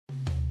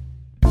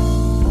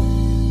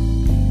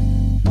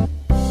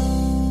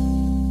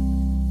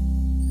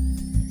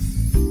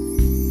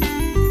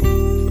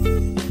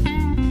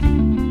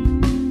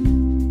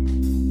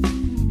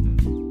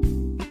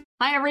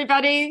Hi,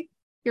 everybody.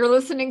 You're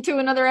listening to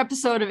another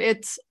episode of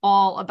It's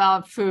All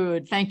About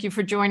Food. Thank you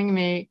for joining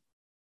me.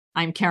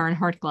 I'm Caryn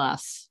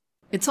Hartglass.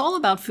 It's All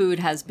About Food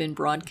has been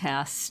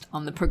broadcast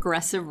on the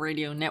Progressive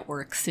Radio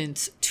Network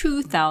since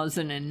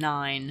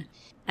 2009,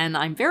 and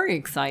I'm very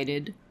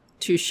excited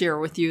to share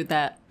with you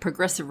that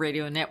Progressive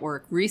Radio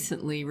Network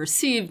recently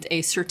received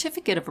a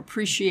certificate of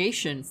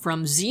appreciation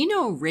from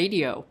Zeno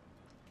Radio.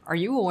 Are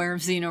you aware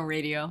of Zeno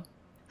Radio?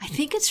 I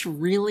think it's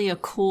really a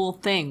cool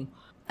thing.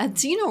 At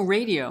Zeno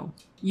Radio,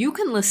 you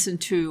can listen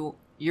to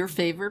your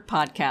favorite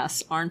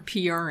podcasts on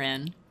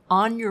PRN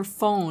on your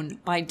phone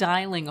by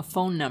dialing a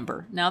phone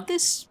number. Now,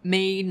 this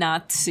may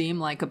not seem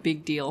like a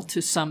big deal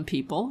to some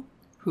people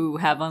who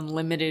have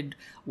unlimited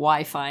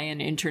Wi-Fi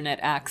and internet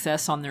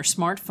access on their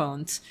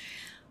smartphones,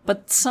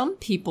 but some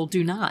people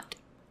do not.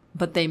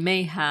 But they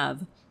may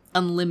have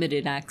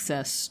unlimited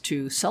access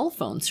to cell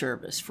phone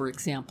service, for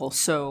example.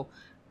 So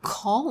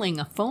calling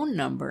a phone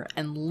number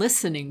and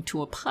listening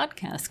to a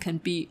podcast can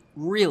be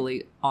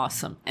really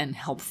awesome and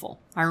helpful.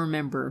 I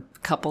remember a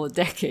couple of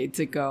decades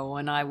ago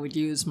when I would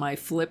use my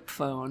flip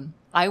phone.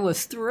 I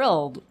was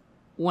thrilled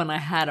when I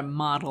had a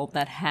model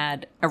that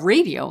had a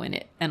radio in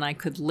it and I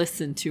could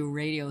listen to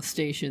radio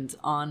stations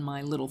on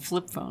my little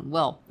flip phone.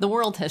 Well, the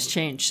world has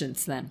changed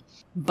since then,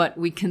 but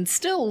we can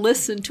still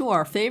listen to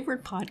our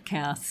favorite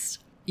podcasts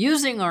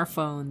using our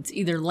phones,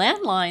 either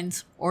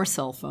landlines or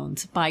cell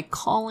phones, by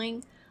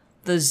calling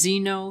the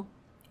Zeno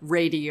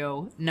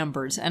Radio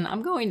numbers, and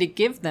I'm going to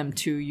give them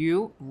to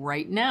you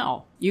right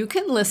now. You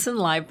can listen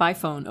live by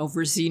phone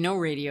over Zeno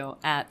Radio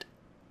at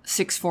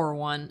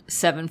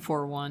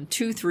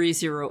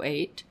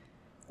 641-741-2308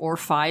 or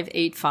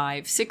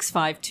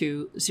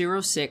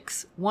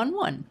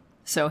 585-652-0611.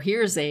 So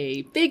here's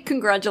a big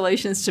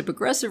congratulations to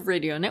Progressive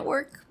Radio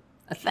Network,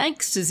 a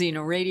thanks to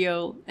Zeno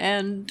Radio,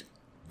 and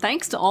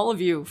thanks to all of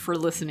you for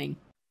listening.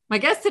 My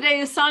guest today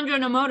is Sandra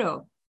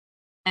Nomoto,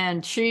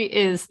 and she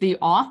is the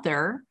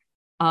author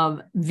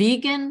of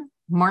Vegan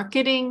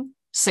Marketing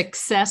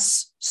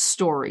Success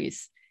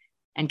Stories.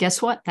 And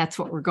guess what? That's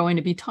what we're going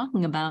to be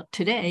talking about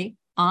today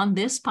on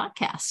this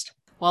podcast.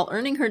 While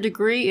earning her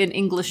degree in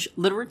English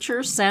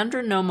literature,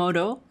 Sandra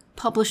Nomoto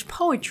published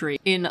poetry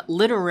in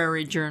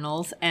literary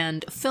journals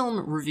and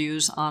film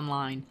reviews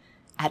online.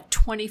 At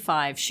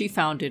 25, she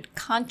founded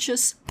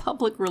Conscious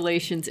Public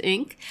Relations,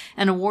 Inc.,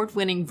 an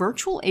award-winning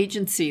virtual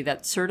agency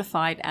that's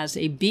certified as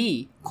a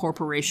B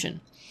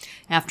Corporation.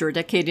 After a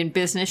decade in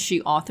business,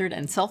 she authored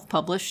and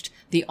self-published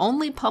The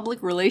Only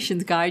Public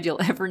Relations Guide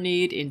You'll Ever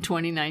Need in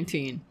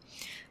 2019.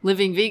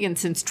 Living vegan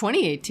since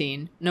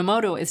 2018,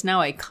 Nomoto is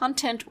now a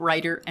content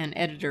writer and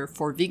editor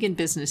for vegan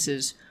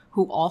businesses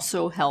who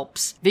also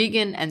helps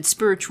vegan and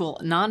spiritual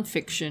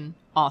nonfiction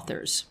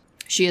authors.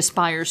 She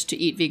aspires to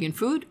eat vegan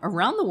food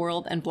around the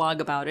world and blog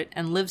about it,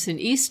 and lives in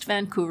East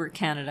Vancouver,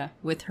 Canada,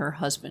 with her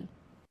husband.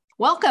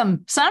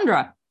 Welcome,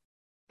 Sandra.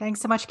 Thanks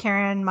so much,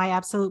 Caryn. My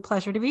absolute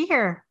pleasure to be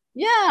here.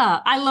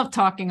 Yeah, I love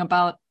talking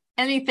about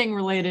anything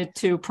related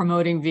to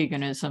promoting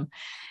veganism.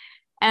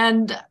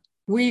 And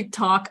we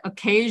talk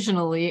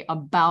occasionally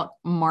about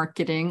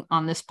marketing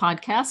on this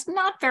podcast,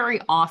 not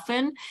very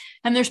often.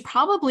 And there's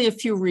probably a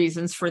few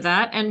reasons for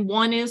that. And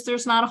one is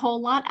there's not a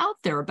whole lot out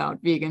there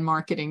about vegan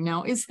marketing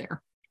now, is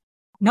there?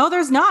 No,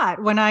 there's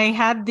not. When I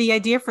had the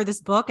idea for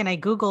this book and I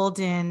Googled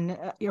in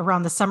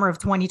around the summer of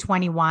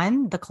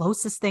 2021, the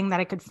closest thing that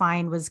I could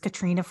find was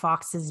Katrina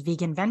Fox's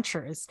Vegan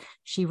Ventures.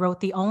 She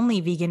wrote the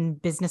only vegan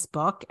business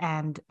book.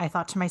 And I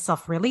thought to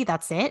myself, really,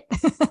 that's it?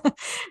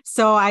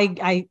 So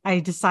I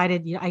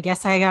decided, I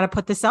guess I got to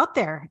put this out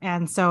there.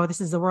 And so this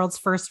is the world's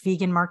first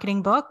vegan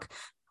marketing book,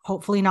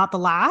 hopefully not the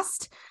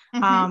last.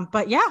 Mm-hmm.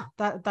 But yeah,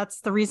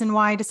 that's the reason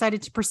why I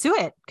decided to pursue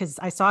it, because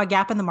I saw a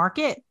gap in the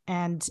market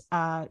and,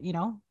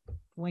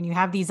 when you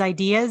have these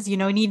ideas, you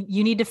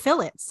need to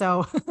fill it.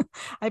 So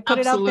I put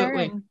Absolutely. It out there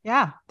and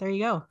yeah, there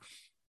you go.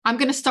 I'm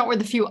going to start with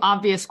a few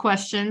obvious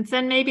questions,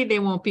 and maybe they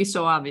won't be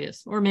so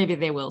obvious, or maybe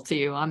they will to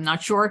you. I'm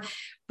not sure.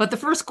 But the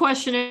first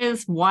question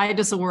is, why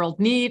does the world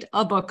need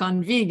a book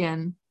on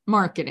vegan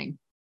marketing?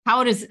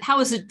 How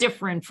is it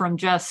different from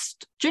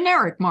just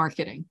generic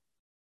marketing?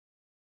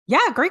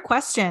 Yeah, great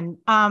question.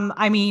 When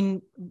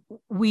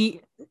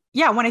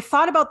I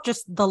thought about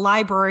just the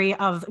library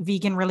of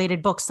vegan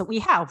related books that we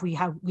have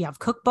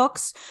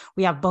cookbooks,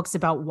 we have books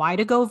about why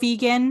to go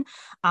vegan,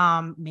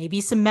 maybe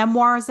some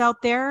memoirs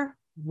out there,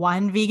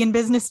 one vegan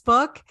business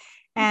book.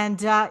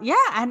 And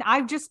and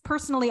I've just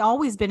personally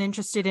always been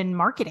interested in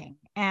marketing.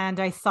 And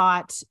I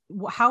thought,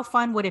 how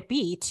fun would it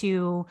be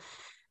to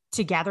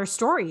gather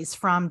stories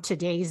from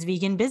today's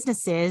vegan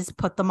businesses,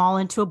 put them all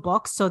into a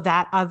book so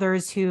that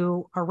others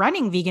who are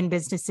running vegan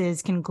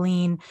businesses can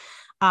glean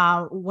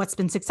what's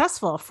been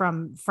successful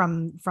from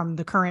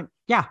the current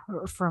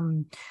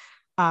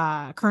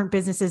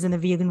businesses in the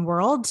vegan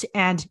world.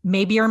 And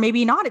maybe or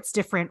maybe not, it's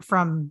different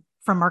from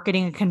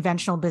marketing a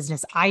conventional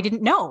business. I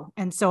didn't know.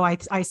 And so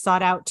I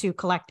sought out to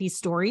collect these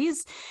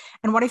stories.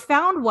 And what I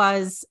found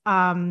was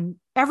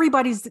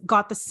everybody's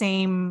got the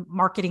same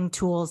marketing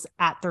tools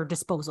at their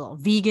disposal,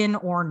 vegan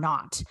or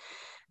not.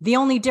 The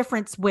only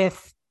difference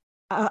with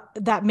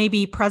that may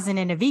be present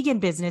in a vegan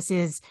business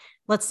is,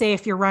 let's say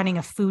if you're running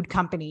a food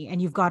company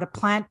and you've got a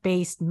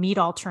plant-based meat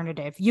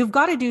alternative, you've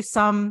got to do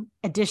some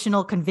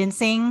additional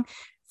convincing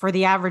for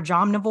the average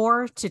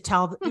omnivore to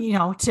tell,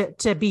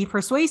 to be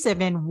persuasive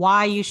in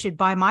why you should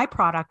buy my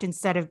product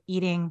instead of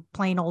eating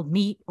plain old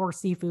meat or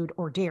seafood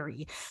or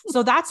dairy.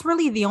 So that's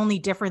really the only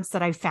difference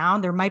that I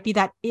found. There might be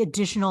that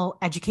additional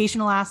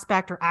educational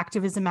aspect or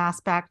activism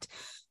aspect,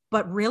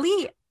 but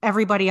really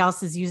everybody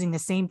else is using the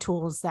same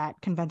tools that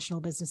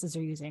conventional businesses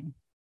are using.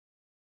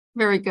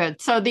 Very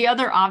good. So the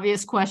other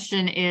obvious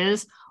question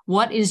is,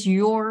 what is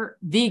your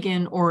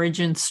vegan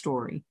origin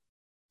story?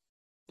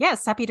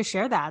 Yes, happy to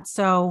share that.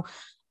 So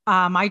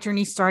my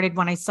journey started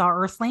when I saw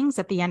Earthlings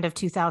at the end of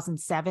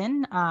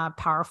 2007,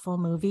 powerful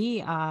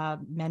movie,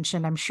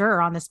 mentioned, I'm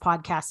sure, on this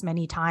podcast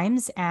many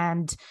times.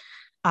 And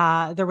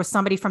there was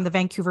somebody from the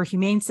Vancouver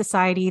Humane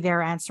Society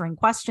there answering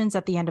questions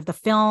at the end of the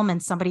film.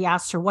 And somebody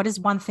asked her, what is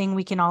one thing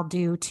we can all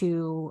do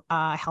to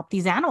help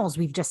these animals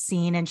we've just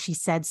seen? And she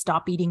said,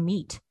 stop eating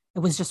meat. It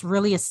was just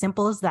really as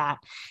simple as that.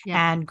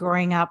 Yeah. And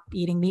growing up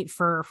eating meat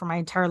for my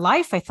entire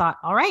life, I thought,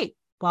 all right,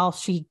 well,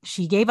 she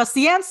gave us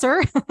the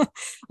answer.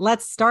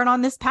 Let's start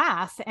on this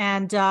path.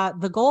 And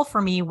the goal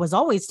for me was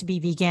always to be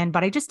vegan,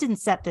 but I just didn't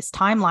set this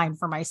timeline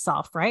for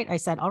myself, right? I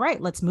said, all right,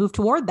 let's move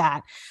toward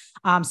that.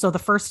 So the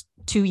first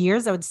 2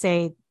 years, I would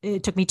say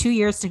it took me 2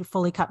 years to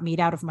fully cut meat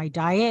out of my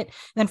diet.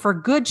 Then for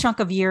a good chunk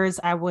of years,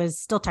 I was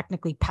still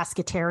technically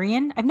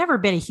pescatarian. I've never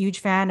been a huge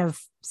fan of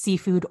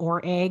seafood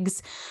or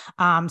eggs.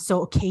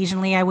 So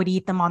occasionally I would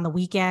eat them on the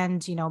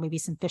weekend, maybe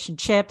some fish and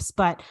chips,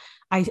 but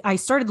I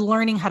started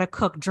learning how to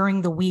cook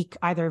during the week,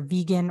 either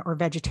vegan or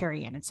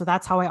vegetarian. And so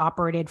that's how I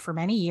operated for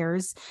many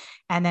years.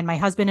 And then my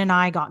husband and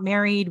I got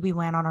married. We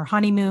went on our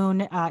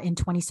honeymoon in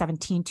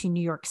 2017 to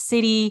New York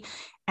City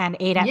and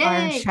ate at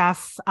Iron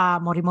Chef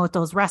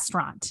Morimoto's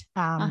restaurant.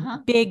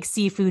 Big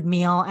seafood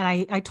meal.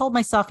 And I told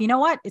myself, you know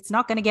what? It's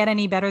not going to get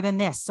any better than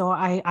this. So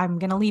I'm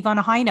going to leave on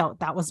a high note.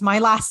 That was my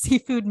last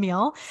seafood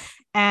meal.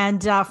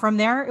 And from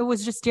there, it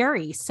was just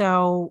dairy.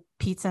 So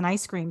pizza and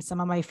ice cream,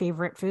 some of my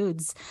favorite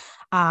foods.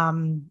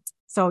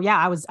 So yeah,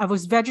 I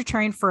was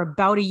vegetarian for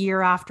about a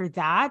year after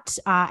that.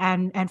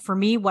 And for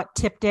me, what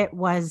tipped it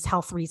was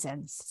health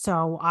reasons.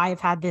 So I've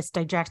had this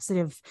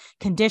digestive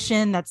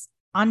condition that's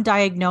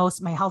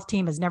undiagnosed. My health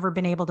team has never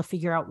been able to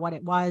figure out what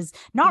it was,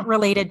 not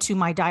related to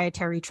my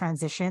dietary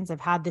transitions.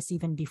 I've had this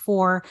even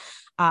before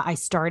I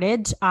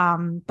started.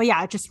 But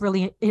yeah, it just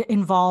really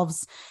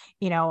involves,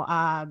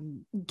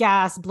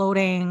 gas,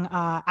 bloating,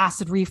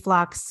 acid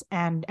reflux,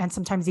 and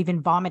sometimes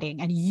even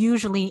vomiting. And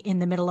usually in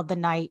the middle of the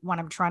night when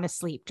I'm trying to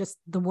sleep, just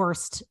the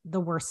worst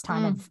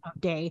time of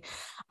day.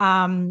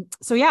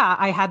 So yeah,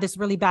 I had this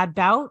really bad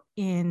bout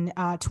in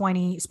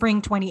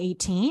spring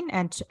 2018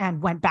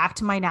 and went back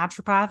to my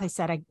naturopath. I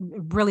said, I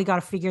really got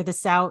to figure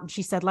this out. And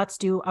she said, let's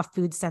do a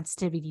food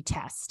sensitivity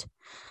test.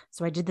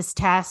 So I did this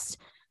test.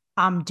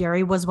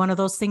 Dairy was one of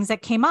those things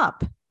that came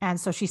up. And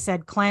so she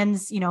said,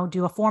 cleanse,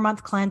 do a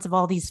 4-month cleanse of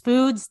all these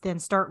foods, then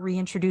start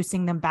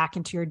reintroducing them back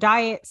into your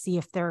diet, see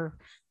if they're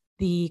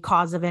the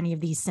cause of any of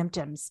these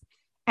symptoms.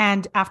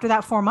 And after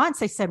that 4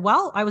 months, I said,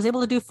 well, I was able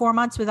to do 4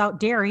 months without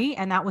dairy.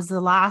 And that was the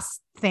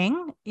last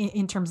thing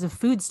in terms of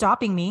food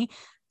stopping me.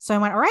 So I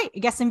went, all right, I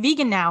guess I'm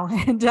vegan now.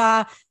 And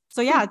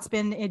so yeah, it's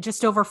been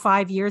just over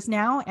 5 years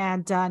now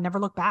and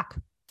never looked back.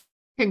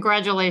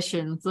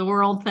 Congratulations. The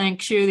world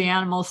thanks you. The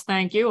animals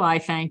thank you. I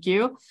thank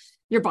you.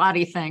 Your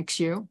body thanks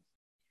you.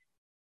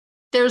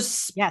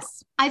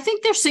 I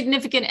think there's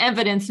significant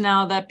evidence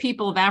now that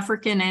people of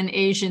African and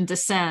Asian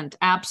descent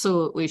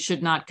absolutely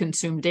should not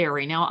consume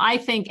dairy. Now, I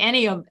think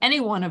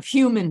anyone of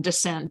human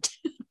descent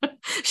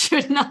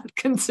should not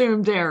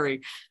consume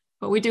dairy,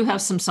 but we do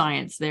have some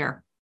science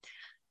there.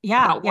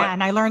 Yeah.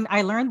 And I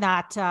learned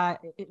that,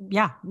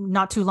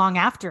 not too long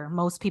after.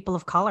 Most people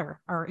of color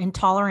are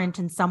intolerant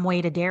in some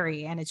way to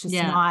dairy, and it's just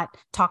not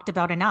talked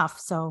about enough.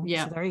 So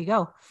there you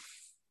go.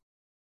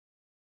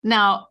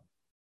 Now,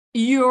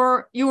 you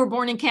were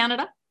born in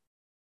Canada?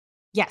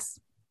 Yes.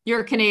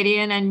 You're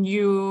Canadian, and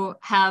you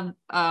have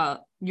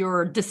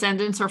your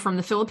descendants are from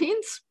the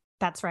Philippines?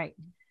 That's right.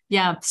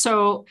 Yeah.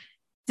 So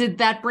did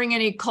that bring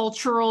any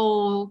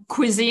cultural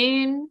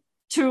cuisine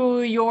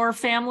to your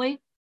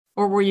family?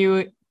 Or were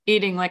you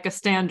eating like a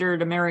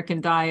standard American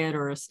diet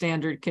or a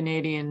standard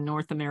Canadian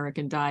North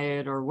American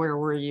diet? Or where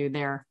were you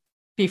there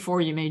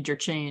before you made your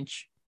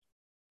change?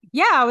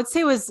 Yeah, I would say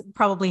it was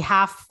probably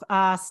half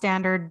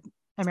standard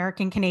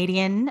American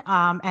Canadian,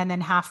 and then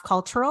half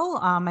cultural.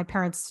 My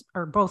parents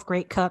are both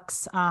great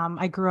cooks.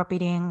 I grew up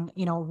eating,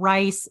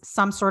 rice,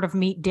 some sort of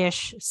meat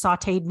dish,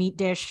 sauteed meat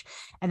dish,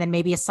 and then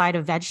maybe a side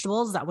of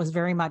vegetables. That was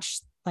very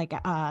much like,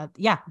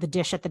 the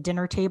dish at the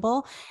dinner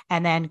table,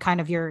 and then kind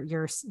of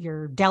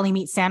your deli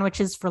meat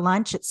sandwiches for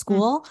lunch at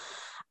school.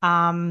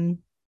 And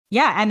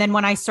then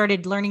when I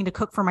started learning to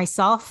cook for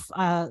myself,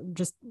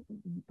 just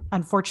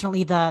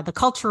unfortunately the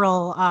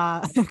cultural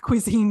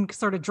cuisine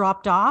sort of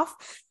dropped off.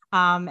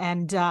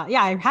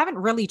 Yeah, I haven't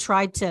really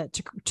tried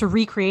to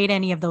recreate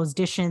any of those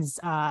dishes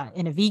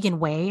in a vegan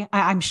way.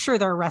 I'm sure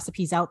there are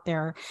recipes out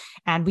there,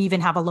 and we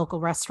even have a local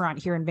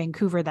restaurant here in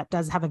Vancouver that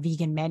does have a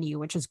vegan menu,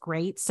 which is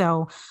great.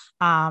 So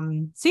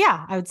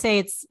yeah, I would say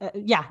it's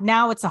yeah,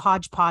 now it's a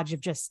hodgepodge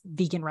of just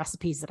vegan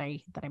recipes that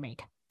I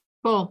make.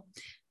 Cool.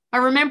 I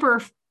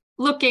remember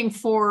looking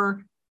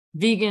for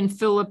vegan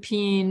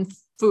Philippine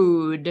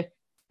food,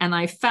 and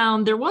I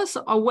found there was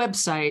a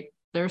website.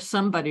 There's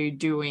somebody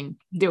doing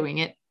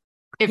it,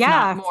 if not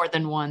Yeah. more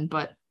than one,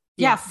 but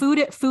Yeah, yeah.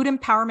 Food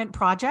Empowerment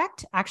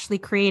Project actually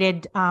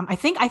created. I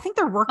think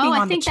they're Oh, working I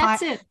on think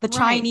that's it. the Right.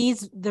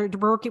 Chinese. They're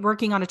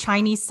working on a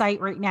Chinese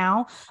site right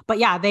now. But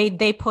yeah,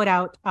 they put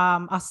out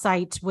a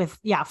site with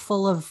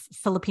full of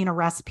Filipino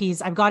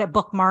recipes. I've got it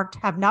bookmarked.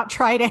 Have not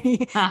tried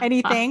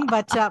anything,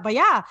 but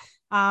yeah.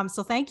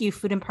 So thank you,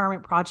 Food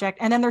Empowerment Project.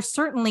 And then there's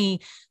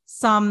certainly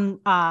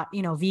some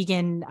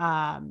vegan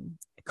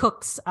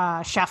cooks,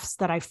 chefs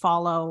that I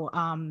follow.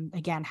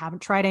 Again,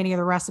 haven't tried any of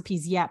the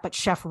recipes yet, but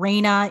Chef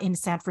Reina in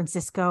San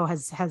Francisco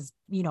has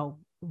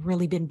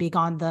really been big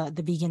on the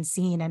vegan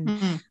scene,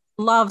 and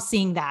love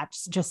seeing that,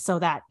 just so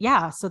that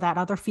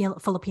other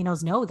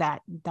Filipinos know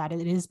that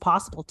it is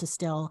possible to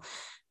still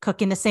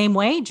cook in the same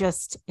way,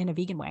 just in a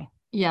vegan way.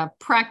 Yeah,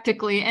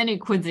 practically any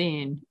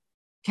cuisine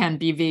can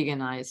be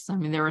veganized. I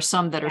mean, there are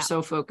some that are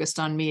so focused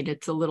on meat,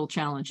 it's a little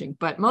challenging,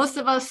 but most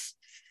of us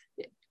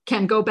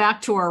can go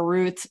back to our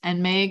roots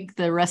and make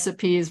the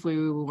recipes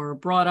we were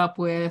brought up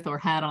with or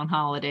had on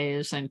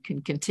holidays, and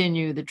can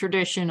continue the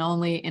tradition,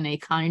 only in a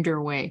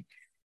kinder way.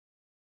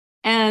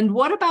 And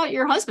what about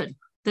your husband?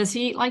 Does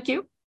he eat like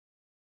you?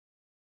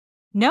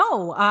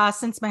 No,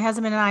 since my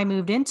husband and I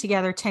moved in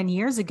together 10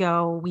 years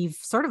ago, we've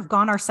sort of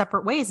gone our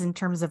separate ways in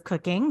terms of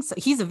cooking. So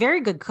he's a very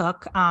good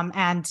cook,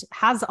 and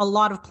has a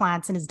lot of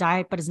plants in his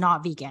diet, but is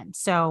not vegan.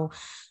 So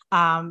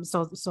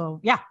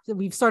yeah,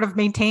 we've sort of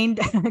maintained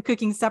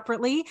cooking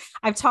separately.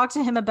 I've talked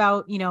to him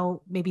about,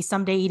 maybe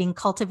someday eating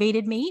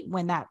cultivated meat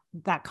when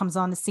that comes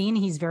on the scene.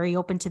 He's very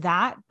open to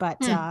that, but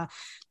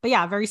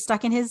yeah, very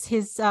stuck in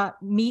his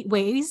meat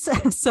ways.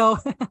 So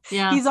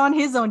Yeah. He's on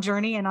his own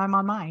journey and I'm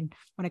on mine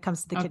when it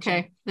comes to the kitchen.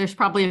 Okay. There's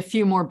probably a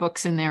few more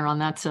books in there on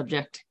that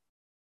subject.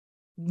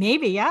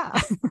 Maybe, yeah.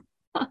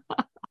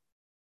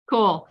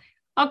 Cool.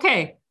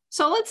 Okay.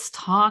 So let's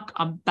talk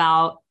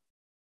about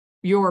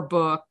your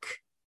book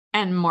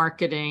and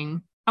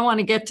marketing. I want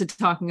to get to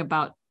talking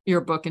about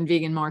your book and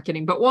vegan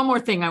marketing, but one more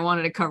thing I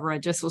wanted to cover, I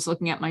just was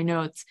looking at my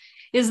notes,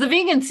 is the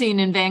vegan scene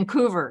in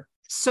Vancouver.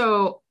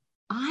 So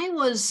I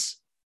was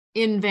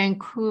in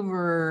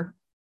Vancouver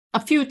a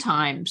few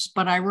times,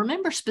 but I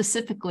remember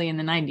specifically in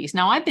the 90s.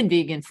 Now, I've been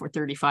vegan for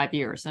 35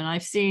 years and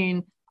I've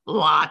seen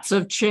lots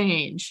of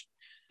change.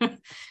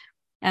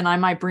 And I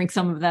might bring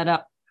some of that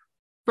up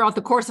throughout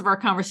the course of our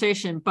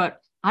conversation, but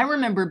I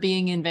remember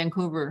being in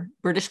Vancouver,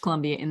 British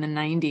Columbia in the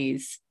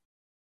 90s,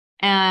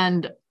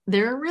 and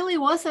there really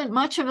wasn't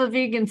much of a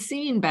vegan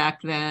scene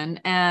back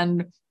then.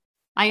 And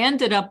I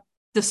ended up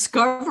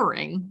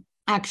discovering,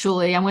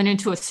 actually, I went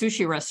into a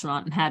sushi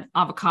restaurant and had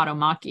avocado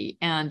maki.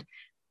 And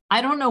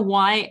I don't know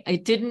why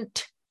it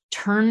didn't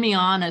turn me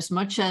on as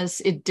much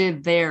as it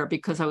did there,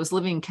 because I was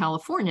living in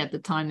California at the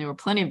time. There were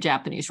plenty of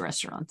Japanese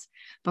restaurants.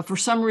 But for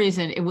some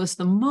reason, it was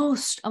the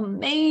most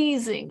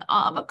amazing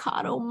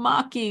avocado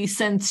maki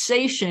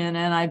sensation.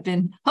 And I've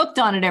been hooked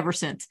on it ever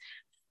since.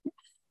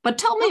 But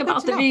tell me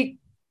about tell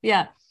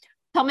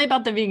me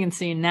about the vegan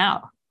scene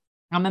now.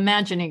 I'm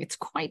imagining it's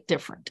quite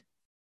different.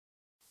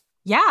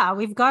 Yeah,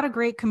 we've got a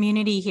great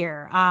community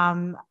here.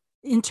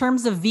 In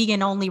terms of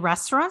vegan only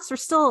restaurants,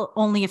 there's still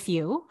only a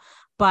few,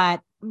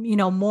 but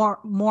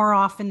more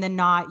often than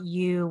not,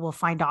 you will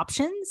find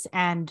options.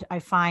 And I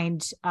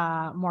find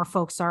more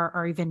folks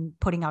are even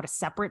putting out a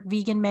separate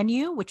vegan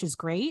menu, which is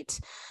great.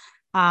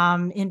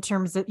 In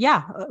terms of,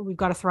 we've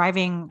got a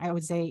thriving, I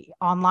would say,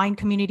 online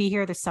community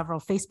here. There's several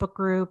Facebook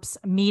groups,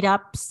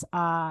 meetups,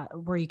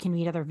 where you can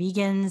meet other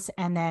vegans.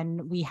 And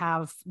then we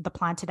have the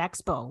Planted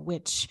Expo,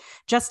 which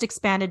just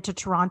expanded to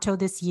Toronto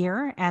this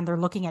year. And they're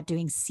looking at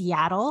doing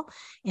Seattle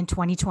in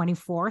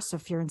 2024. So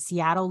if you're in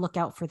Seattle, look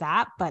out for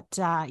that. But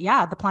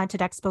the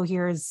Planted Expo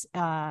here is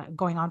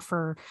going on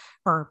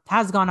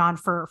has gone on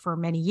for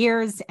many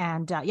years.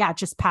 And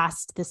just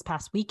passed this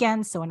past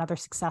weekend. So another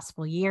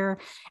successful year.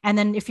 And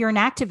then if you're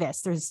an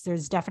activist,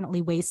 there's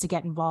definitely ways to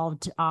get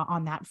involved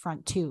on that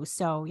front too.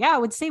 So I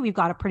would say we've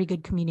got a pretty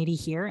good community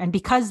here. And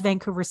because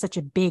Vancouver is such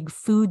a big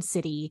food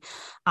city,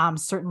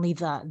 certainly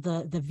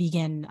the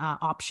vegan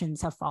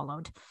options have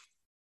followed.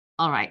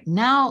 All right,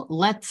 now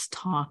let's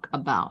talk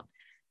about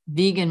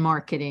vegan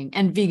marketing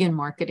and vegan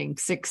marketing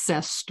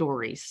success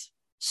stories.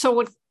 So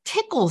what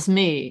tickles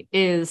me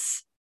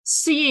is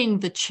seeing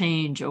the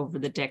change over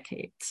the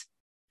decades,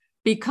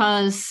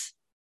 because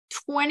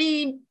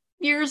 20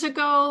 years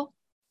ago,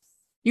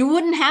 you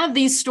wouldn't have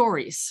these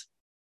stories,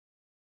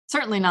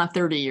 certainly not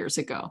 30 years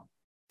ago.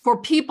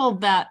 For people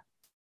that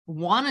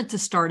wanted to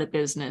start a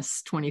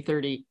business 20,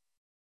 30,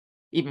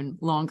 even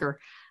longer,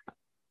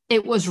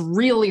 it was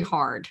really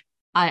hard.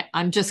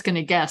 I'm just going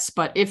to guess,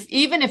 but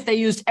even if they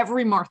used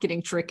every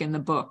marketing trick in the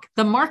book,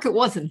 the market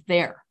wasn't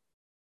there.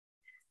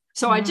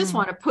 So I just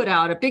want to put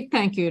out a big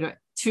thank you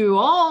to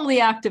all the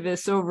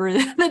activists over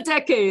the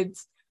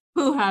decades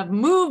who have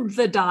moved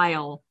the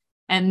dial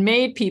and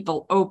made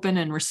people open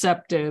and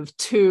receptive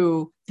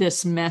to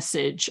this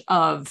message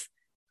of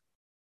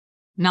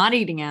not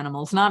eating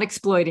animals, not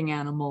exploiting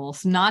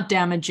animals, not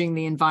damaging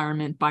the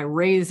environment by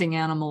raising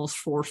animals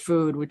for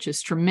food, which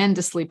is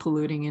tremendously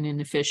polluting and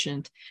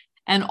inefficient.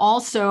 And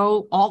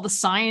also all the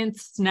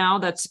science now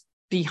that's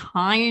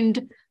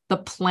behind the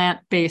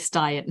plant-based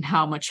diet and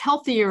how much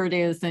healthier it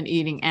is than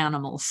eating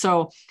animals.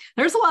 So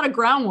there's a lot of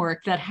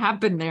groundwork that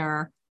happened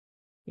there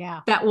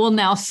that will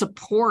now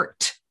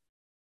support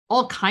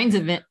all kinds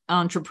of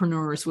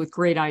entrepreneurs with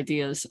great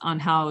ideas on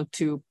how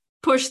to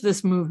push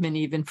this movement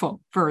even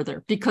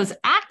further, because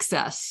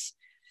access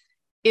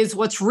is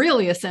what's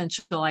really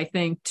essential, I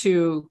think,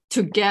 to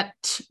get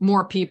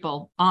more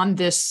people on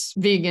this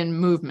vegan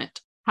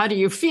movement. How do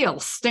you feel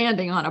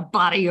standing on a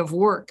body of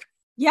work?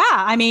 Yeah,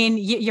 I mean,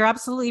 you're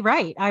absolutely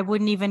right. I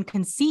wouldn't even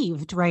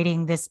conceived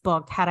writing this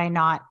book had I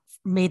not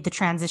made the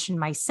transition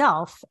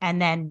myself.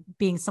 And then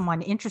being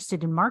someone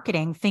interested in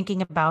marketing,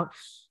 thinking about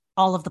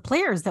all of the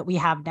players that we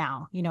have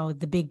now,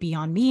 the big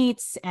Beyond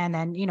Meats, and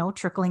then,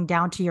 trickling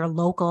down to your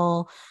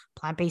local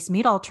plant-based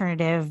meat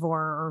alternative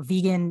or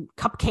vegan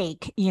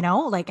cupcake,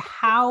 like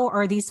how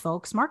are these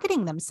folks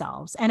marketing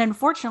themselves? And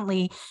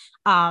unfortunately,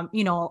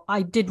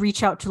 I did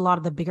reach out to a lot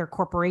of the bigger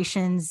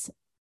corporations.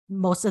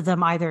 Most of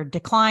them either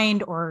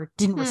declined or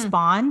didn't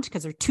respond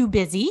because they're too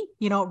busy,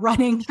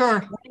 running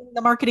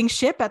the marketing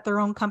ship at their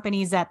own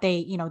companies that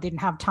they, didn't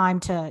have time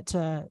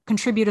to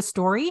contribute a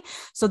story.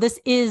 So this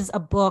is a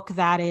book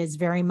that is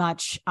very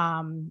much,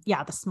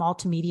 the small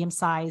to medium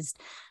sized,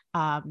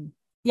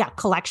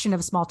 collection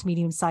of small to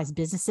medium sized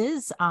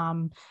businesses.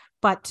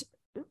 But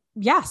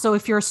so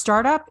if you're a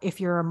startup, if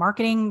you're a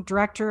marketing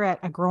director at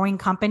a growing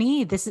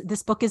company,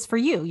 this book is for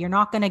you. You're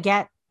not going to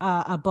get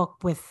a book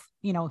with,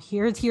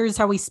 here's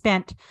how we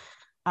spent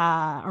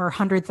our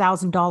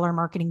 $100,000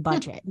 marketing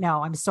budget.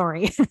 No, I'm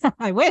sorry.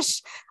 I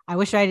wish I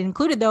had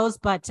included those,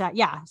 but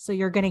so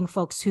you're getting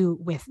folks who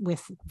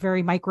with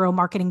very micro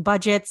marketing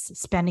budgets,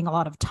 spending a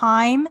lot of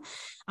time.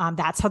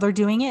 That's how they're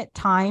doing it,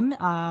 time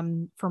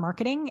for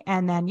marketing.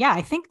 And then,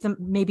 I think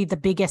maybe the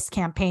biggest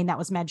campaign that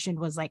was mentioned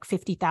was like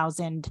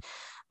 50,000.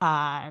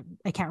 I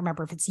can't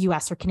remember if it's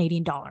US or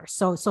Canadian dollars.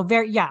 So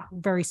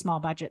very small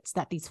budgets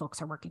that these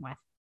folks are working with.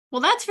 Well,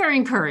 that's very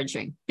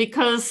encouraging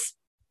because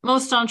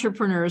most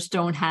entrepreneurs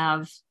don't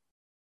have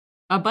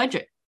a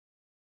budget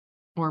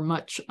or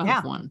much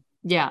of one.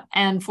 Yeah.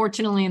 And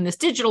fortunately, in this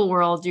digital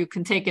world, you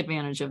can take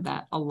advantage of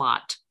that a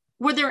lot.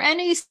 Were there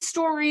any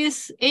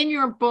stories in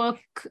your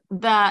book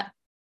that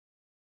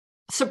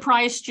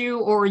surprised you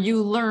or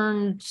you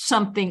learned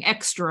something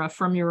extra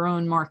from your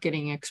own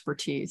marketing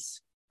expertise?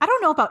 I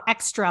don't know about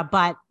extra,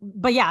 but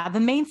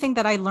the main thing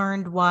that I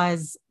learned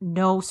was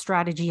no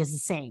strategy is the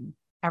same.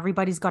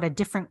 Everybody's got a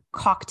different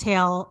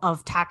cocktail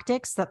of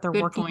tactics that they're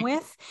working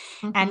with.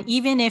 Mm-hmm. And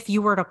even if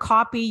you were to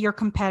copy your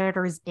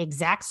competitor's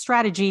exact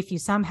strategy, if you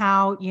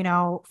somehow,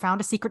 found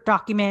a secret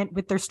document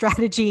with their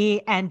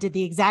strategy and did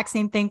the exact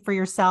same thing for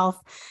yourself,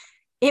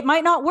 it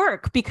might not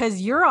work because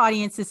your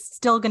audience is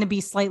still going to be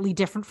slightly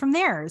different from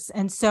theirs.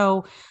 And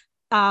so,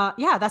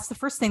 that's the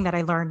first thing that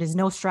I learned is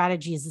no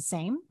strategy is the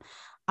same.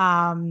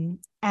 And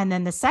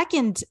then the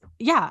second,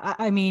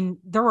 I mean,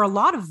 there were a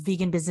lot of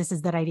vegan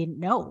businesses that I didn't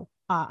know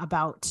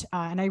about.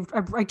 And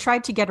I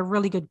tried to get a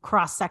really good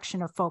cross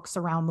section of folks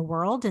around the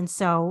world. And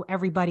so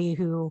everybody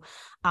who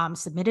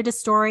submitted a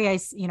story, I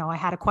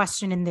had a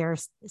question in there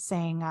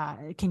saying,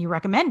 can you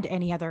recommend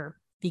any other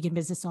vegan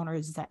business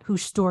owners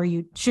whose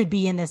story should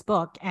be in this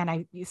book?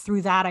 And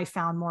through that, I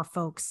found more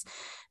folks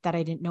that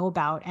I didn't know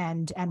about.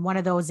 And one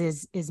of those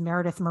is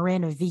Meredith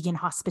Marin of Vegan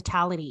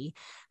Hospitality,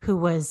 who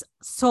was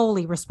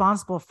solely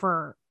responsible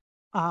for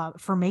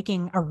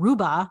making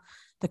Aruba,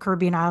 the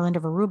Caribbean island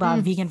of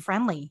Aruba, vegan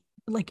friendly.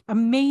 Like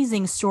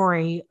amazing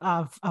story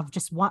of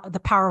just the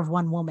power of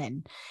one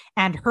woman.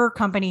 And her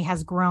company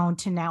has grown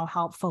to now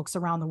help folks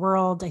around the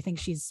world. I think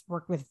she's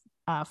worked with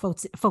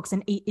folks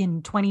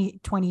in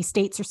 20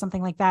 states or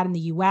something like that in the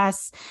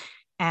US.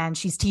 And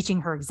she's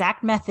teaching her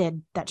exact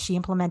method that she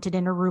implemented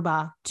in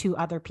Aruba to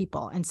other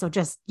people. And so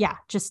just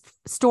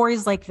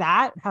stories like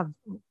that have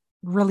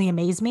really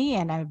amazed me.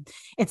 And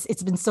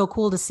it's been so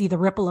cool to see the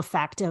ripple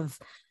effect of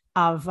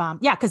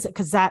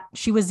because that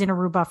she was in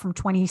Aruba from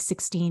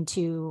 2016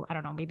 to, I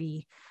don't know,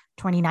 maybe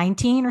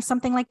 2019 or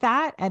something like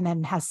that. And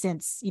then has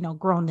since,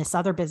 grown this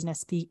other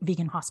business,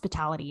 Vegan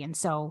Hospitality. And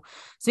so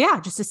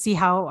just to see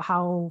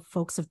how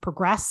folks have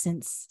progressed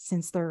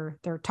since their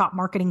top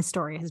marketing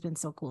story has been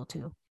so cool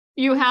too.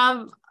 You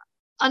have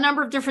a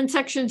number of different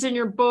sections in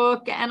your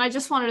book, and I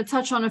just wanted to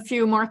touch on a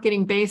few.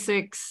 Marketing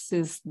basics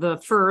is the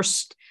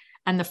first,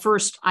 and the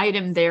first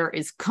item there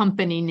is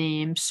company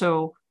name.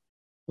 So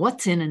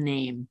what's in a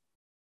name?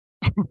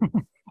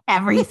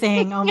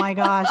 Everything. Oh my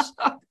gosh.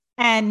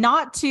 And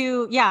not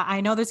to, yeah,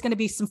 I know there's going to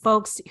be some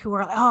folks who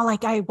are, oh,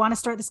 like, I want to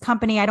start this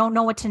company. I don't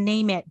know what to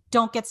name it.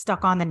 Don't get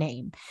stuck on the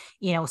name,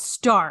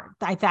 start.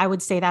 I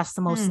would say that's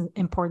the most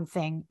important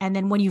thing. And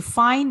then when you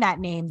find that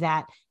name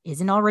that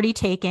isn't already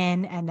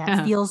taken and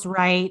that feels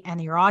right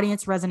and your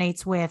audience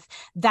resonates with,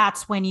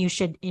 that's when you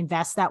should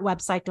invest that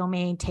website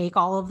domain, take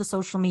all of the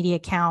social media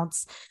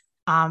accounts,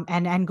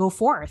 and go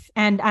forth.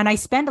 And I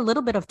spend a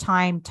little bit of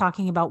time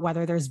talking about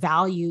whether there's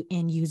value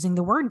in using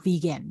the word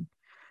vegan.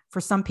 For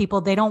some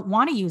people, they don't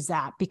want to use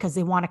that because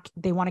they want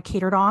to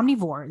cater to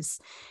omnivores,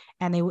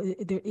 and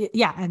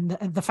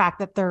and the fact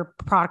that their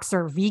products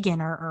are vegan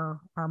are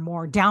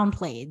more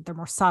downplayed. They're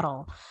more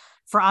subtle.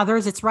 For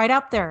others, it's right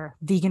up there: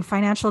 vegan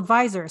financial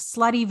advisor,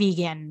 slutty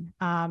vegan,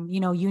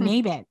 you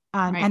name it,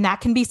 right. And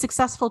that can be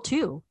successful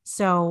too.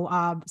 So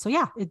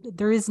yeah,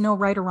 there is no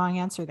right or wrong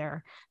answer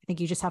there. I think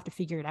you just have to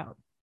figure it out.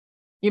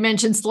 You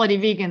mentioned slutty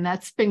vegan.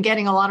 That's been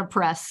getting a lot of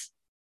press.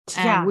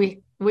 And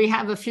we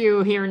have a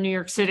few here in New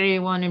York City,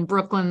 one in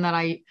Brooklyn that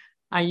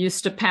I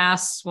used to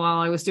pass while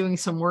I was doing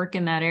some work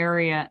in that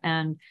area.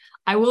 And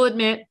I will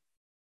admit,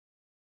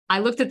 I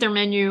looked at their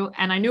menu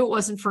and I knew it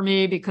wasn't for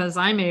me because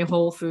I'm a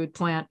whole food,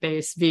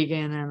 plant-based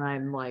vegan, and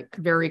I'm like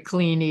very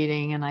clean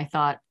eating. And I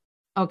thought,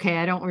 okay,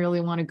 I don't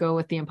really want to go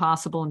with the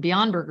Impossible and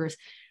Beyond Burgers.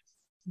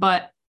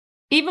 But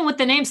even with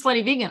the name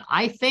Slutty Vegan,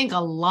 I think a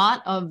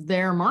lot of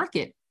their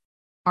market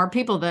are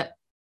people that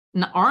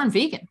aren't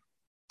vegan,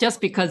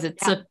 just because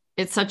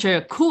it's such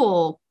a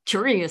cool,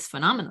 curious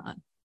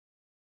phenomenon.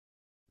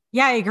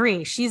 Yeah, I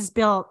agree. She's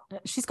got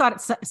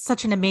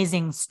such an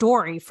amazing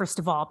story, first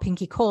of all,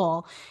 Pinky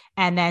Cole,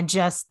 and then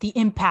just the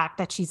impact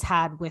that she's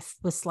had with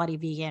Slutty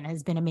Vegan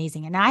has been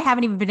amazing. And I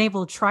haven't even been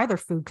able to try their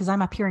food because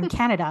I'm up here in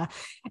Canada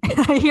and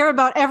I hear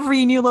about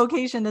every new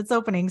location that's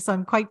opening. So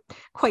I'm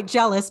quite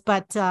jealous,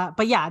 but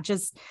yeah,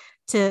 just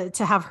to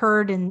have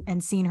heard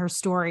and seen her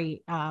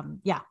story.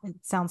 It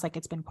sounds like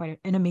it's been quite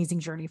an amazing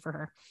journey for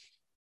her.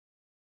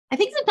 I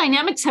think the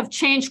dynamics have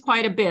changed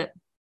quite a bit.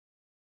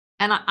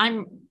 And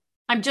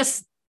I'm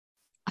just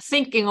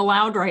thinking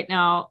aloud right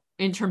now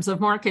in terms of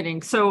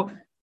marketing. So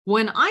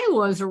when I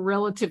was a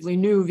relatively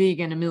new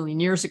vegan a million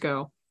years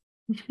ago,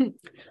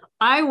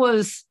 I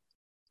was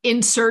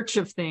in search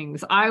of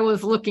things. I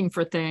was looking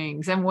for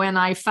things. And when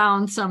I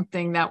found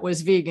something that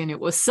was vegan, it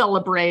was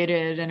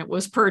celebrated and it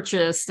was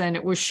purchased and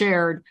it was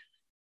shared.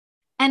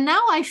 And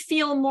now I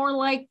feel more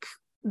like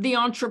the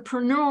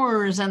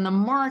entrepreneurs and the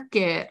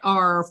market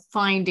are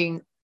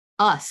finding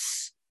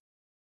us,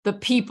 the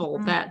people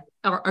that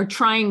are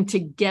trying to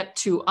get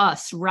to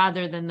us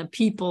rather than the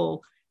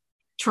people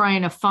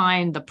trying to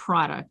find the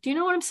product. Do you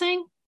know what I'm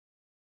saying?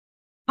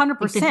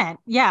 100%.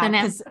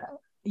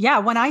 Yeah.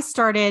 When I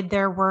started,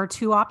 there were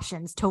two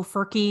options,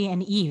 Tofurkey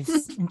and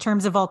Eve's, in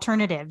terms of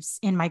alternatives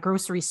in my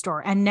grocery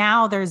store. And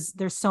now there's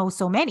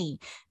so many.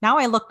 Now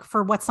I look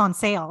for what's on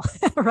sale,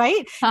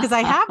 right? Because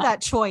I have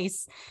that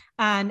choice.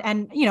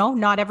 And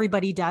not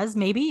everybody does,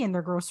 maybe in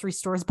their grocery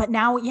stores, but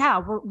now,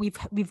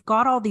 we've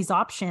got all these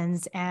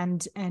options,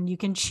 and you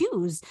can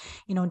choose,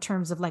 in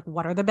terms of like,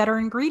 what are the better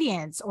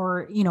ingredients,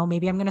 or,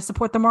 maybe I'm going to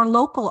support the more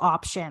local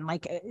option.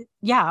 Like,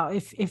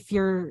 if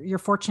you're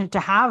fortunate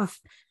to have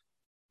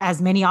as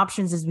many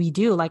options as we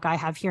do, like I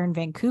have here in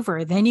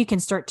Vancouver, then you can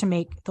start to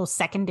make those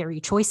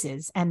secondary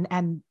choices.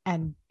 And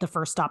the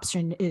first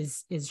option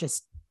is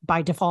just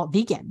by default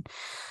vegan.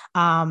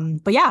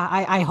 But yeah,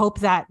 I hope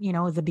that, the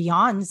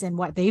Beyonds and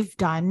what they've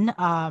done,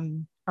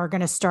 are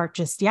going to start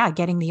just,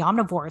 getting the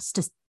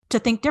omnivores to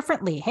think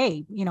differently.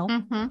 Hey,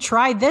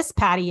 try this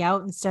patty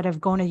out instead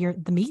of going to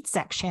the meat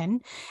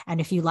section.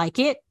 And if you like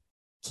it,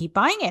 keep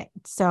buying it.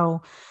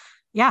 So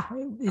yeah,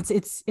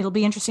 it'll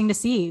be interesting to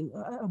see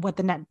what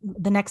the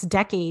next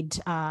decade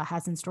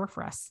has in store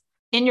for us.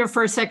 In your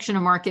first section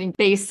of marketing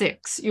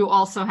basics, you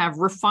also have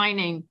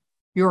refining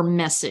your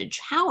message.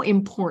 How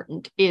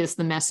important is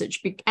the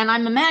message? And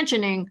I'm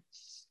imagining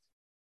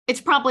it's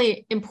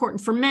probably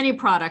important for many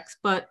products,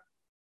 but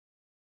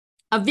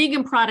a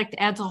vegan product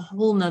adds a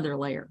whole nother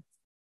layer.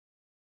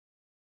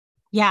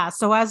 Yeah.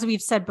 So as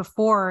we've said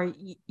before,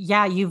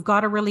 you've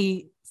got to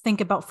really think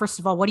about, first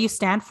of all, what do you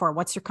stand for?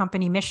 What's your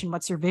company mission?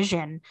 What's your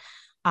vision?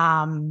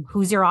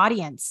 Who's your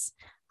audience?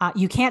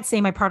 You can't say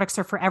my products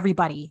are for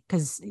everybody,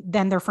 because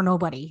then they're for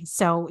nobody.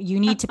 So you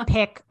need to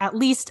pick at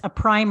least a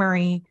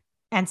primary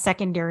and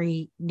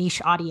secondary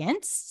niche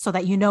audience so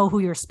that you know who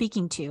you're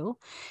speaking to.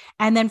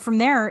 And then from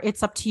there,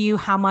 it's up to you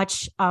how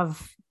much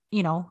of,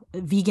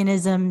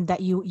 veganism that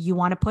you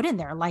want to put in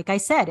there. Like I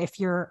said, if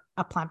you're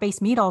a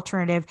plant-based meat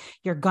alternative,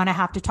 you're going to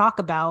have to talk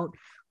about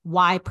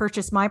why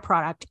purchase my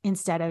product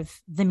instead of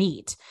the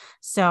meat.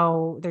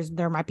 So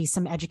there might be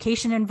some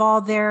education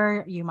involved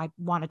there. You might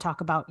want to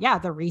talk about,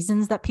 the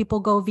reasons that people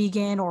go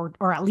vegan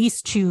or at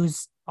least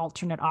choose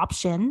alternate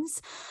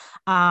options.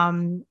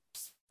 And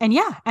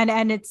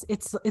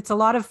it's a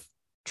lot of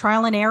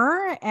trial and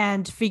error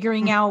and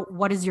figuring out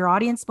what is your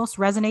audience most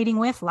resonating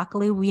with.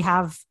 Luckily, we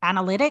have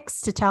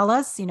analytics to tell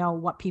us,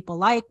 what people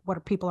like,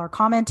 what people are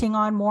commenting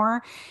on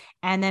more,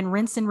 and then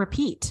rinse and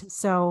repeat.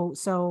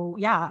 So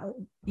yeah,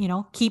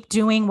 keep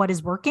doing what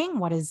is working,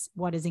 what is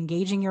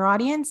engaging your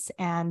audience.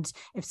 And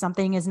if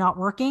something is not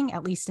working,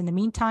 at least in the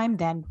meantime,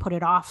 then put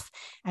it off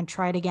and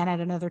try it again at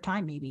another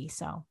time, maybe.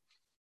 So.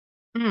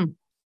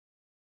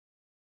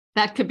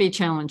 That could be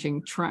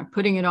challenging,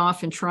 putting it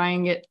off and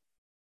trying it,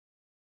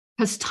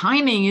 because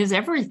timing is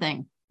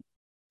everything.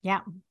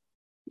 Yeah.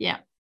 Yeah.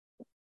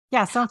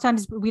 Yeah.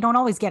 Sometimes we don't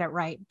always get it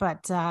right,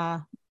 but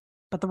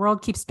the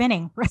world keeps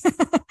spinning.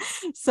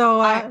 So,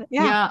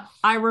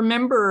 I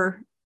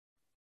remember,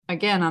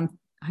 again,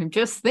 I'm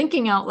just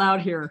thinking out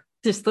loud here,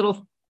 just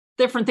little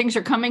different things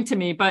are coming to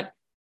me, but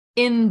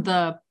it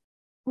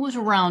was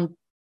around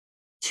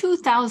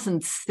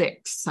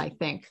 2006, I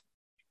think.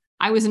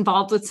 I was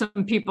involved with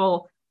some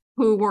people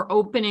who were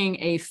opening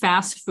a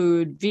fast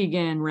food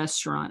vegan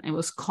restaurant. It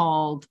was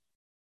called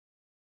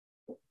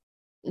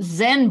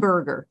Zen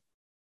Burger.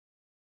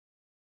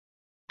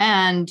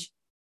 And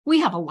we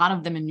have a lot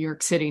of them in New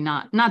York City,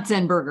 not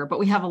Zen Burger, but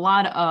we have a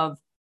lot of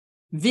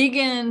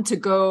vegan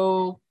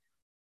to-go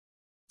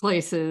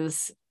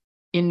places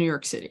in New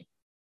York City.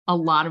 A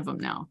lot of them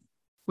now,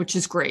 which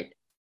is great.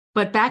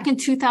 But back in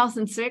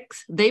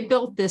 2006, they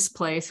built this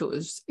place. It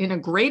was in a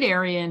great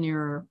area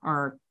near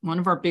one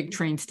of our big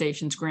train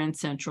stations, Grand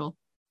Central,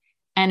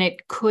 and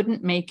it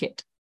couldn't make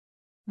it.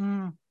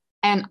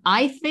 And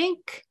I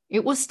think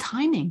it was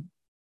timing.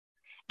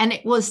 And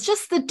it was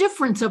just the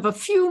difference of a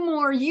few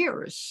more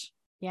years.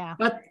 Yeah.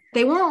 But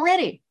they weren't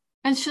ready.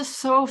 And it's just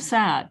so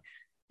sad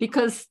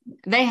because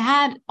they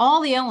had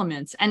all the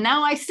elements. And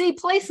now I see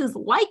places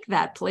like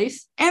that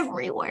place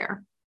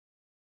everywhere.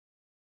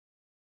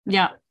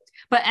 Yeah.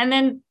 But, and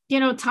then,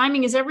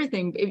 timing is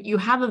everything. If you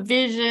have a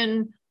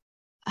vision,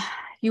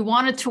 you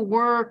want it to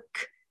work,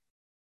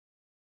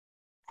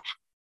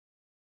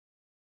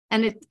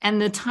 and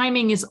the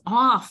timing is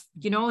off,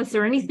 is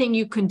there anything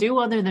you can do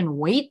other than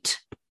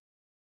wait?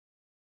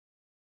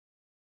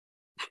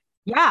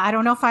 Yeah. I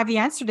don't know if I have the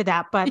answer to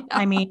that, but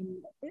I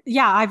mean,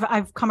 yeah,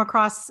 I've come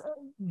across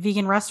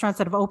vegan restaurants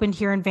that have opened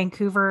here in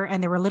Vancouver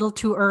and they were a little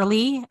too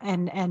early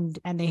and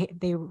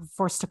they were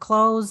forced to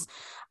close.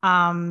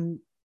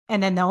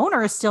 And then the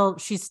owner is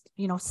she's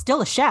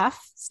still a chef,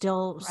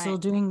 still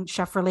doing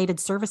chef related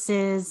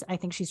services. I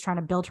think she's trying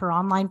to build her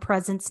online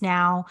presence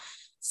now.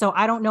 So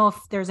I don't know if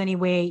there's any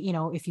way,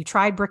 if you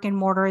tried brick and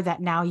mortar,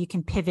 that now you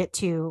can pivot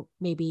to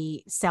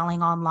maybe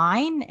selling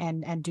online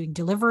and doing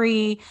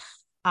delivery,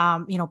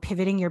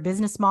 pivoting your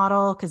business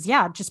model. Cause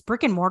just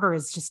brick and mortar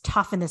is just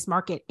tough in this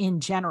market in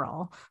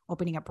general,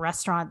 opening up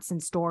restaurants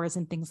and stores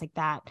and things like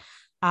that.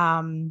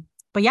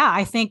 But yeah,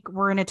 I think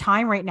we're in a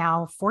time right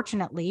now,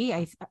 fortunately,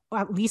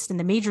 at least in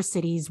the major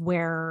cities,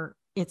 where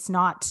it's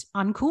not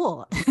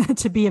uncool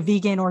to be a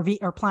vegan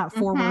or plant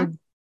forward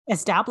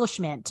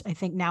establishment. I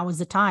think now is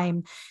the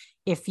time.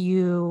 If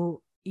you've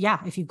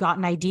got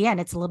an idea and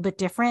it's a little bit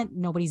different,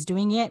 nobody's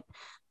doing it,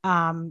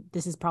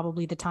 this is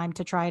probably the time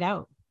to try it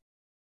out.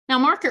 Now,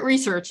 market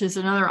research is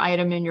another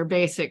item in your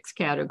basics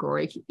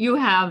category. You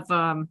have,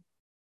 I'm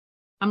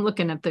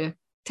looking at the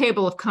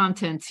table of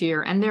contents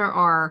here, and there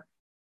are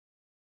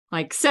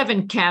like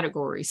 7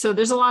 categories. So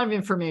there's a lot of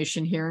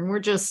information here, and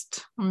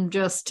I'm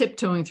just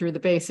tiptoeing through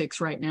the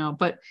basics right now.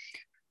 But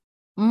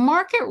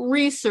market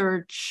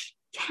research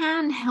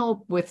can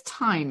help with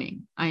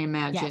timing, I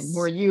imagine,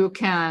 where you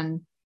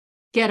can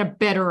get a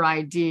better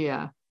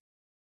idea.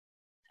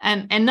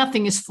 And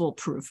nothing is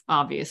foolproof,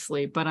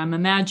 obviously, but I'm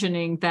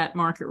imagining that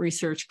market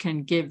research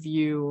can give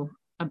you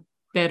a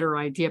better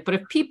idea. But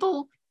if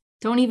people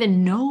don't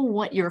even know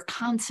what your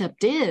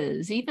concept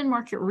is, even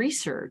market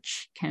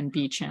research can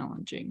be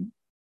challenging.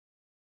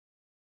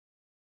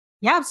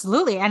 Yeah,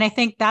 absolutely. And I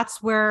think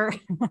that's where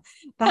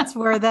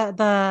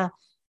the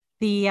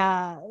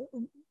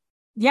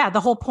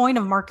whole point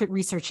of market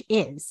research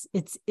is.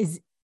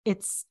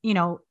 It's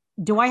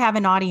do I have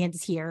an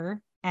audience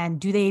here,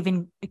 and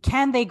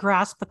can they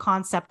grasp the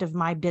concept of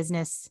my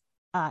business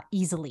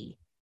easily?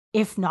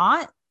 If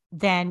not,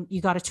 then you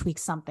got to tweak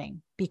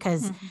something,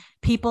 because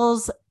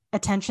people's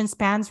attention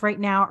spans right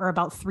now are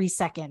about 3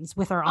 seconds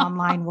with our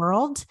online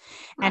world.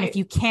 Right. And if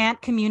you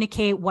can't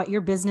communicate what your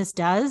business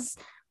does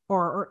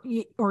or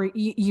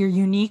your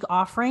unique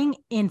offering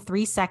in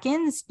 3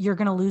 seconds, you're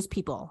going to lose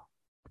people.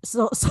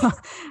 So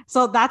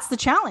that's the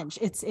challenge.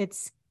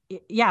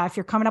 If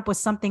you're coming up with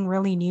something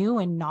really new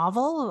and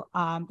novel,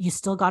 you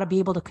still got to be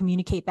able to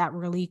communicate that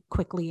really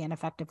quickly and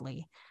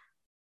effectively.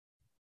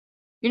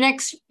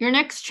 Your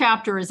next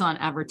chapter is on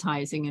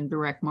advertising and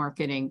direct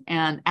marketing,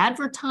 and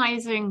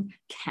advertising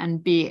can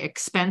be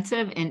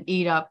expensive and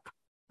eat up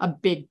a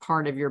big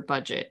part of your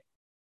budget.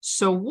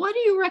 So what do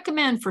you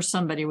recommend for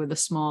somebody with a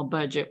small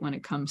budget when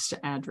it comes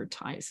to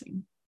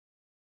advertising?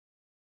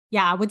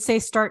 Yeah, I would say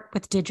start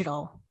with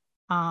digital.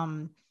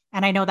 And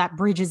I know that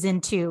bridges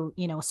into,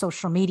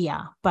 social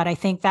media, but I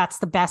think that's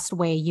the best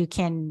way you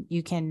can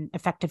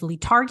effectively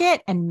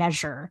target and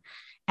measure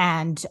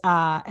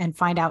and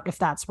find out if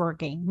that's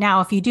working.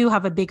 Now, if you do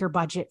have a bigger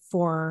budget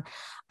for,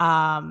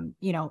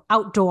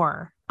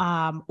 outdoor,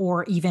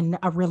 or even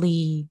a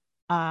really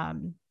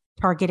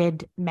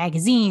targeted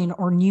magazine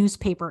or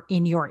newspaper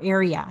in your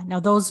area. Now,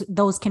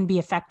 those can be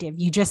effective.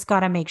 You just got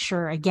to make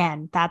sure,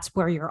 again, that's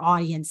where your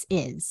audience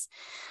is.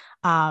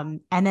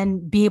 And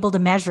then be able to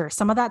measure.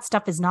 Some of that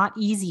stuff is not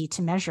easy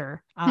to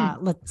measure.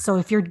 So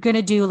if you're going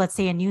to do, let's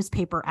say, a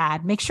newspaper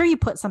ad, make sure you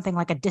put something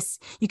like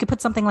you could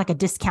put something like a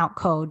discount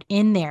code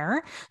in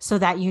there so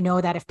that you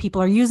know that if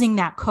people are using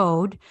that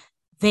code,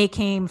 they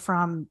came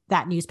from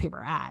that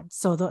newspaper ad.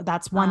 So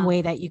that's one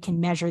way that you can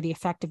measure the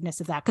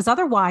effectiveness of that. Because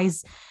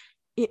otherwise,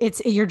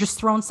 you're just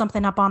throwing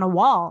something up on a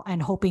wall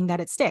and hoping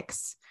that it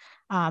sticks.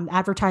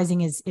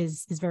 Advertising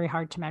is very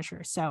hard to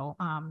measure. So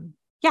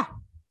yeah.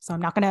 So I'm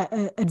not going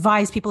to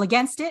advise people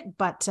against it,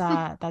 but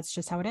that's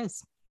just how it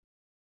is.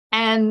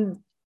 And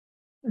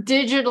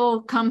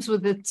digital comes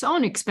with its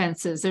own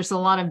expenses. There's a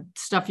lot of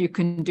stuff you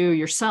can do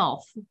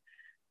yourself,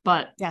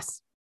 but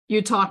yes,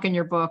 you talk in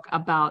your book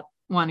about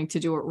wanting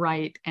to do it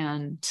right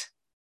and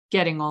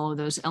getting all of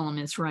those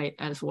elements right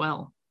as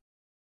well.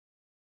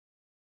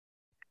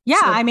 Yeah.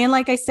 So, I mean,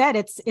 like I said,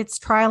 it's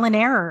trial and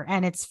error,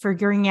 and it's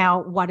figuring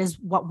out what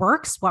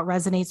works, what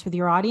resonates with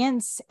your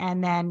audience,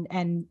 and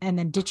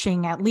then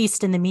ditching, at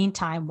least in the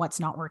meantime, what's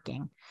not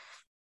working.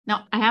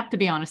 Now, I have to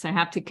be honest, I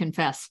have to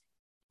confess,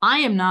 I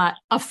am not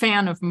a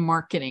fan of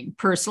marketing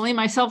personally.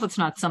 Myself, it's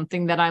not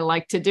something that I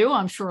like to do.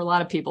 I'm sure a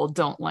lot of people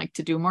don't like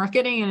to do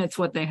marketing, and it's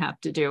what they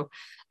have to do.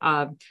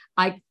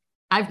 I've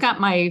got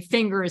my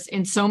fingers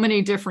in so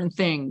many different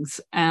things,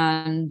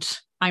 and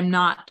I'm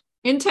not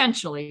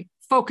intentionally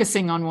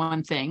focusing on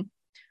one thing.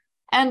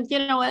 And,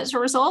 as a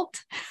result,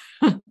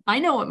 I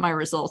know what my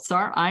results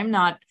are. I'm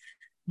not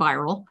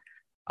viral,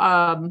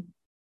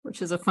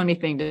 which is a funny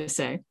thing to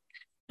say.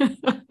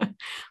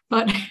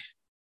 But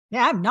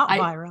yeah, I'm not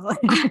viral.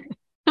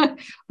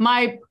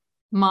 my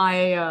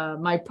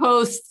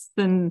posts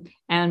and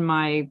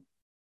my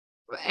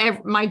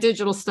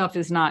digital stuff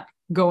is not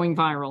going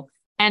viral.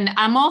 And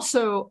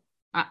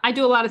I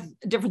do a lot of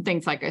different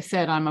things. Like I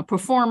said, I'm a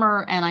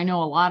performer, and I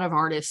know a lot of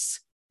artists,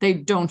 they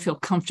don't feel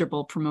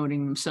comfortable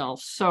promoting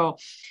themselves. So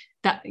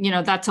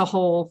that's a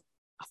whole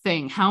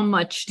thing. How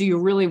much do you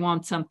really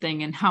want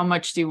something, and how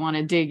much do you want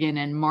to dig in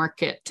and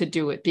market to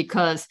do it?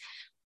 Because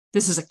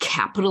this is a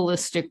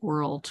capitalistic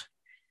world,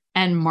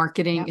 and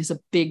marketing is a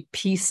big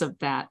piece of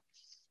that.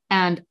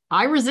 And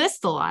I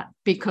resist a lot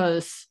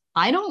because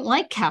I don't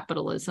like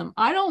capitalism.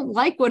 I don't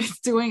like what it's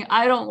doing.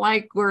 I don't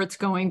like where it's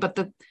going.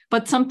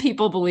 But some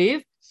people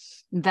believe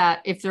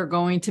that if they're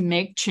going to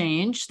make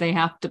change, they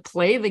have to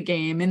play the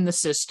game in the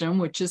system,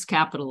 which is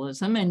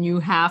capitalism, and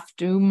you have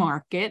to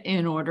market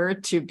in order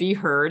to be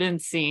heard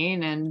and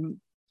seen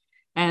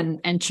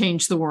and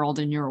change the world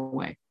in your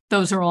way.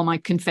 Those are all my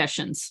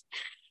confessions.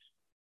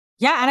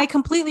 Yeah, and I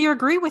completely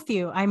agree with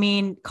you. I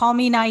mean, call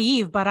me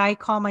naive, but I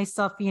call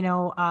myself,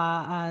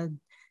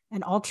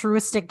 an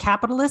altruistic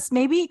capitalist,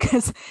 maybe,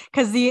 because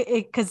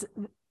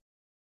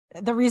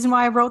the reason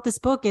why I wrote this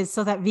book is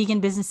so that vegan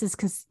businesses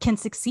can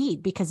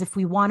succeed. Because if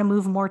we want to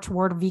move more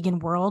toward a vegan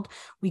world,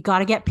 we got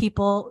to get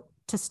people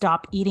to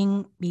stop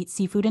eating meat,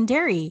 seafood, and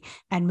dairy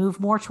and move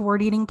more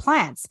toward eating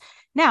plants.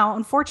 Now,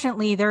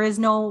 unfortunately, there is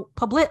no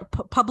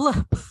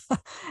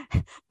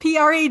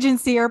PR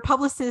agency or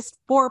publicist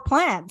for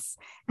plants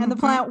and the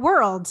plant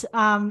world.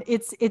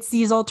 It's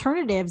these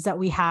alternatives that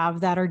we have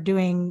that are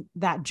doing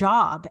that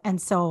job.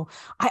 And so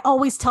I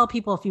always tell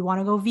people, if you want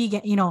to go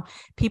vegan,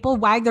 people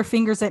wag their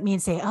fingers at me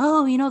and say,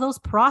 oh, those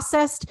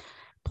processed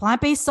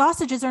plant-based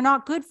sausages are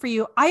not good for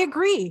you. I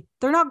agree.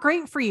 They're not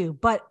great for you,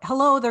 but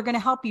hello, they're going to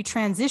help you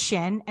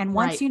transition. And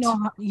once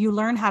you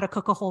learn how to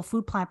cook a whole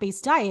food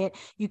plant-based diet,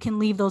 you can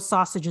leave those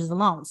sausages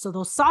alone. So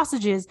those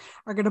sausages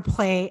are going to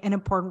play an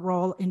important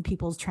role in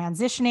people's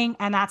transitioning.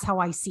 And that's how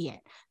I see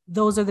it.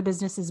 Those are the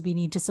businesses we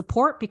need to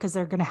support, because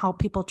they're going to help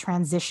people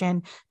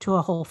transition to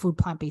a whole food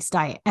plant-based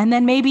diet. And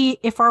then maybe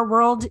if our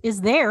world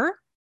is there,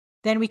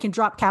 then we can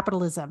drop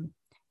capitalism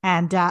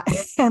and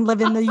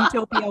live in the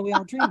utopia we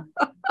all dream.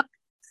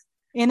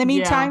 In the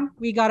meantime,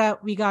 we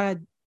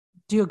gotta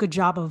do a good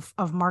job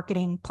of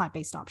marketing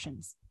plant-based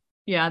options.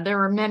 Yeah,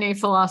 there are many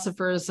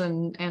philosophers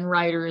and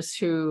writers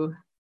who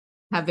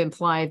have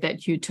implied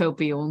that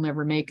utopia will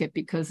never make it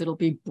because it'll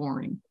be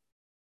boring.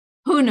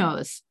 Who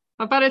knows?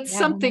 But it's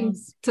something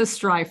to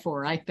strive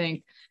for, I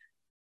think.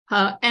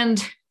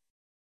 And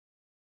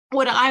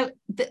what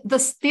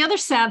the other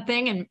sad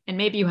thing, and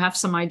maybe you have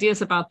some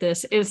ideas about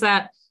this, is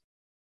that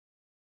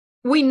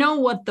we know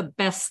what the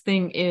best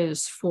thing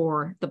is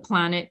for the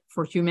planet,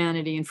 for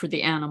humanity, and for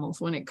the animals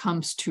when it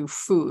comes to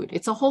food.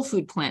 It's a whole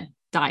food plant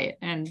diet,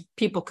 and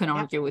people can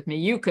argue with me.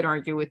 You could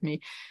argue with me,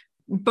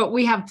 but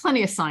we have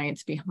plenty of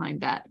science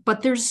behind that.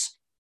 But there's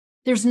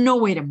no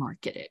way to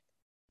market it.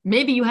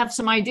 Maybe you have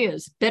some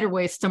ideas, better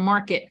ways to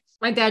market.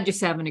 My dad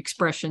used to have an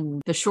expression: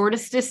 the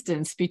shortest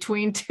distance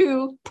between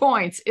 2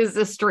 points is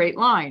a straight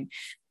line.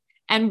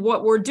 And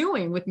what we're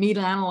doing with meat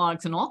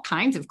analogs and all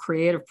kinds of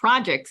creative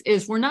projects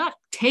is we're not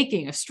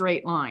taking a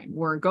straight line.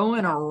 We're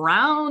going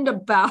around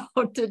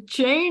about to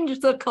change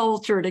the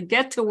culture to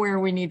get to where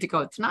we need to go.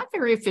 It's not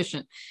very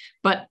efficient,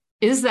 but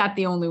is that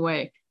the only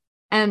way?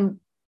 And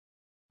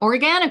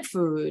organic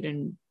food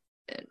and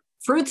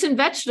fruits and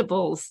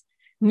vegetables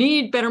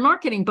need better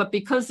marketing, but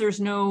because there's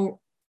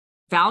no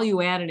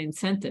value-added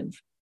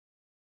incentive,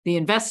 the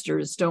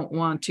investors don't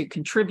want to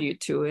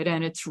contribute to it,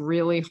 and it's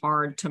really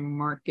hard to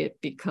market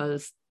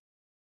because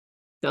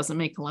it doesn't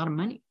make a lot of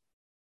money.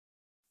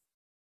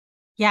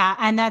 Yeah,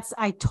 and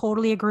I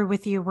totally agree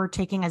with you. We're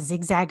taking a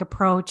zigzag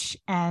approach,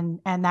 and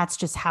that's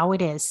just how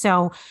it is.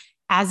 So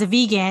as a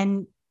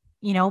vegan,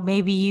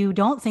 maybe you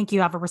don't think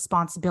you have a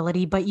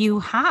responsibility, but you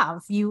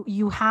have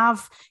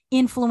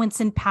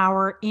influence and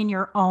power in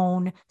your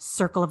own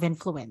circle of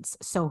influence.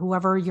 So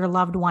whoever your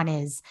loved one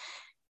is,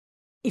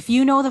 if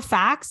you know the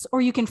facts, or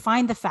you can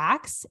find the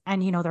facts,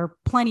 and there are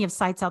plenty of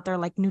sites out there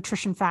like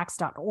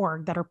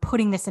nutritionfacts.org that are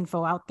putting this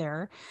info out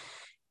there.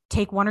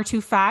 Take one or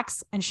two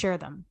facts and share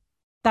them.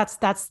 That's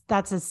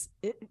as,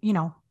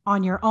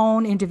 on your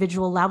own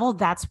individual level,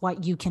 that's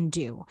what you can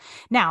do.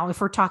 Now,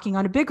 if we're talking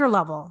on a bigger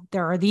level,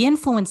 there are the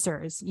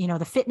influencers,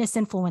 the fitness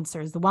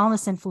influencers, the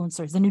wellness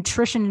influencers, the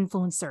nutrition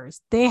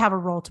influencers. They have a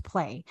role to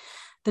play.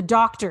 The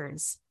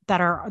doctors that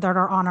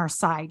are on our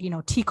side,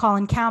 T.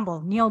 Colin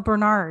Campbell, Neil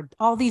Bernard,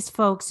 all these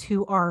folks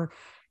who are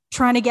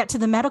trying to get to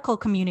the medical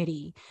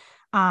community.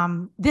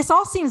 This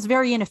all seems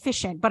very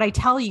inefficient, but I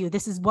tell you,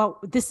 this is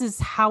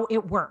how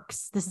it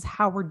works. This is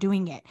how we're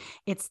doing it.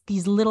 It's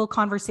these little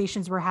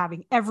conversations we're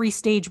having every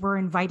stage we're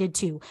invited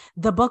to.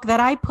 The book that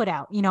I put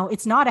out,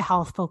 it's not a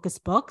health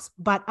focused book,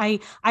 but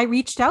I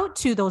reached out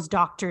to those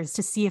doctors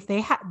to see if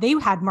they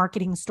had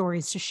marketing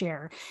stories to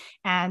share,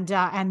 and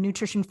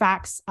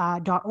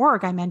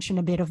nutritionfacts.org. I mentioned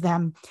a bit of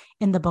them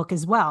in the book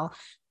as well.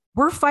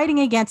 We're fighting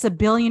against $1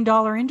 billion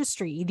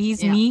industry.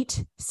 These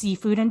meat,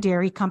 seafood, and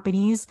dairy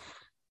companies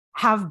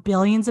have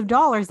billions of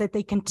dollars that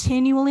they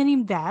continually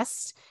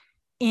invest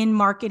in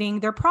marketing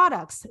their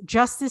products.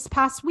 Just this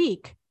past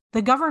week,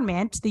 the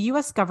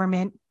US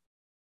government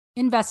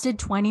invested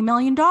 $20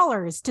 million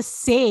to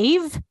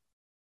save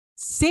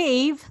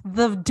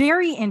the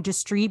dairy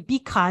industry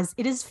because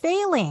it is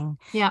failing.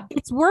 Yeah.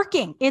 It's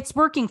working. It's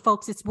working,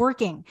 folks. It's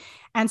working.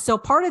 And so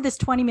part of this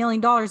 $20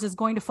 million is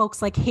going to folks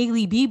like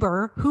Hailey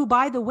Bieber, who,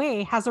 by the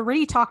way, has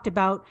already talked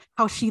about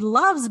how she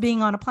loves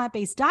being on a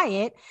plant-based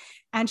diet.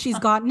 And she's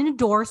gotten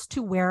endorsed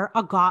to wear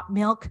a Got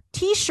Milk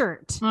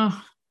t-shirt.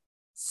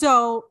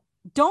 So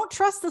don't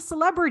trust the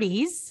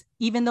celebrities,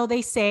 even though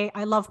they say,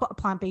 I love a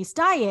plant-based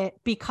diet,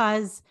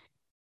 because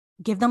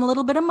give them a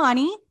little bit of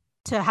money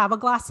to have a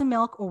glass of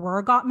milk or wear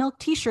a Got Milk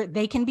t-shirt.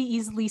 They can be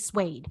easily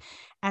swayed.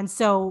 And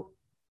so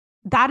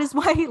that is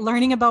why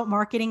learning about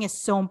marketing is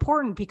so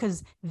important,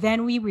 because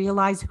then we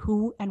realize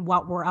who and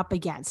what we're up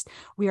against.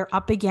 We are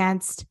up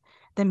against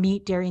the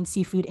meat, dairy, and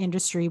seafood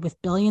industry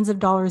with billions of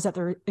dollars at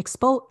their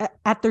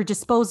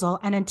disposal.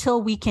 And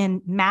until we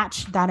can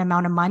match that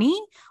amount of money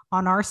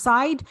on our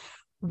side,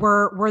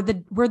 we're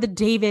the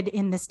David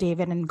in this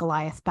David and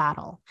Goliath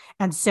battle.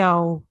 And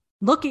so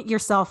look at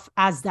yourself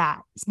as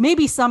that.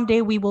 Maybe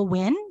someday we will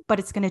win, but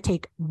it's going to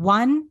take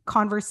one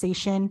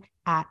conversation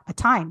at a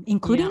time,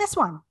 including this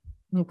one.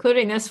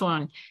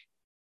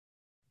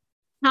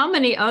 How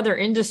many other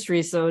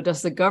industries, though,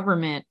 does the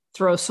government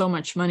throw so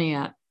much money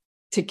at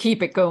to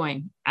keep it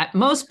going?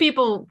 Most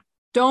people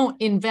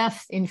don't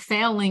invest in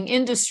failing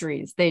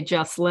industries. They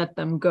just let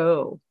them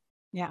go.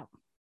 Yeah.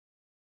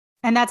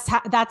 And that's how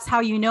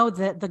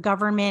that the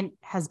government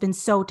has been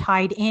so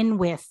tied in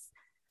with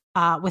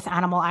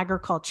animal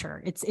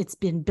agriculture. It's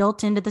been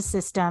built into the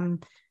system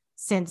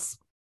since,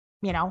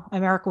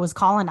 America was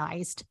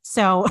colonized.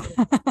 So,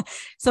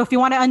 so if you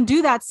want to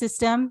undo that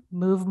system,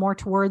 move more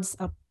towards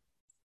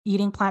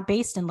eating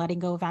plant-based and letting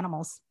go of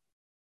animals.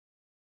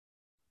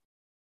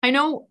 I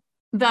know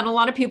that a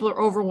lot of people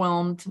are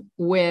overwhelmed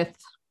with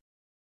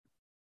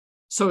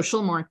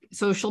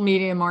social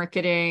media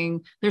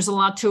marketing. There's a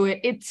lot to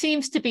it. It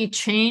seems to be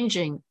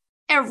changing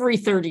every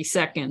 30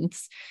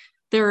 seconds.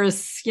 There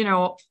is,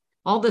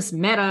 all this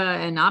meta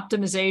and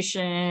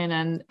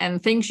optimization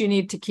and things you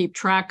need to keep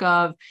track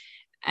of.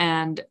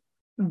 And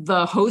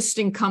the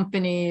hosting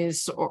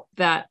companies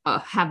that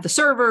have the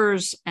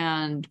servers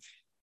and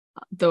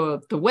the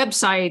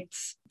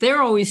websites,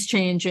 they're always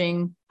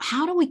changing.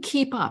 How do we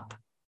keep up?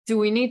 Do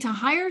we need to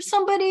hire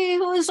somebody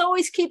who is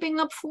always keeping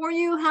up for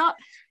you?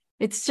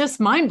 It's just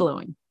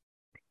mind-blowing.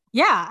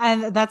 Yeah.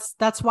 And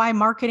that's why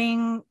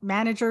marketing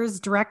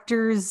managers,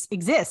 directors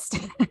exist.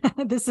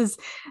 This is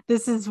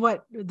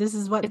what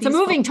it's a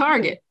moving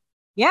target.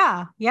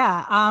 Yeah.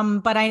 Yeah.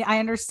 But I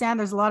understand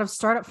there's a lot of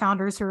startup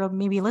founders who are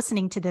maybe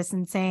listening to this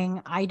and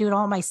saying, I do it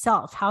all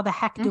myself. How the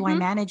heck do I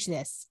manage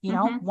this?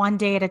 One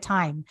day at a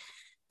time.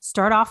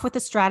 Start off with a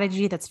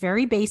strategy that's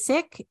very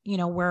basic,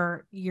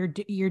 where you're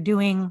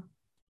doing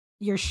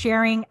you're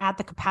sharing at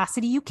the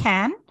capacity you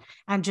can,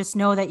 and just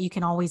know that you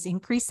can always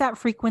increase that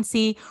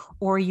frequency,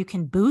 or you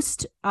can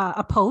boost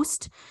a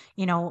post,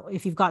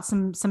 if you've got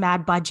some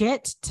ad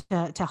budget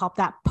to help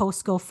that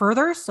post go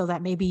further, so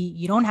that maybe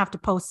you don't have to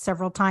post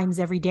several times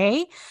every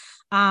day.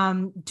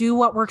 Do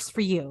what works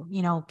for you,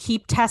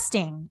 keep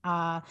testing.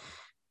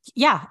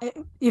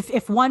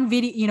 If one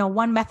video,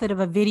 one method of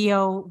a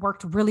video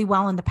worked really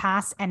well in the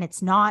past and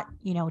it's not,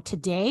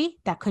 today,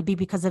 that could be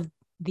because of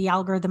the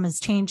algorithm has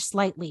changed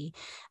slightly,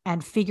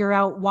 and figure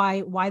out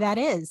why that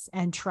is,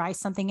 and try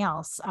something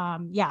else.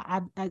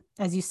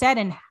 As you said,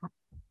 and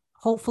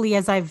hopefully,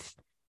 as I've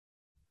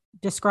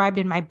described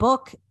in my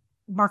book,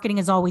 marketing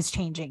is always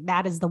changing.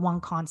 That is the one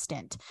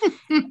constant.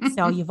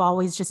 So you've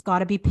always just got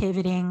to be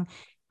pivoting.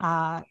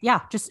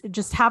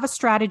 Just have a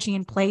strategy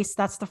in place.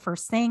 That's the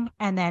first thing.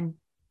 And then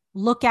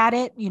look at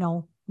it,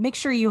 make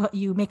sure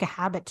you make a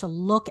habit to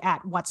look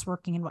at what's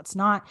working and what's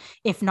not.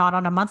 If not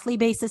on a monthly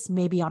basis,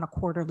 maybe on a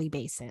quarterly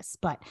basis.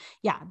 But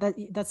yeah,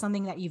 that's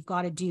something that you've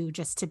got to do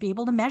just to be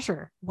able to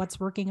measure what's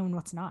working and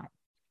what's not.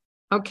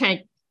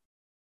 Okay.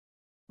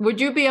 Would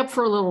you be up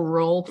for a little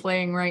role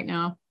playing right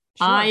now?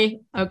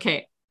 Sure.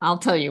 I'll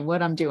tell you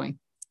what I'm doing.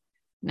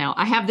 Now,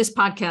 I have this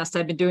podcast.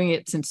 I've been doing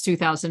it since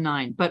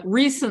 2009, but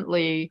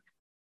recently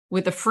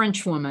with a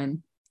French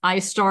woman, I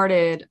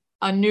started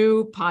a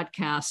new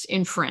podcast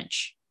in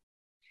French.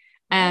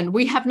 And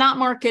we have not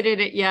marketed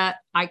it yet.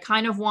 I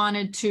kind of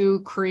wanted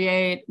to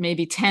create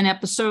maybe 10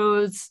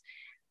 episodes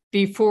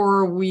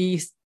before we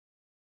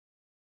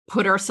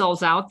put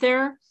ourselves out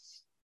there.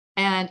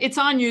 And it's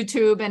on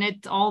YouTube, and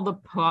it's all the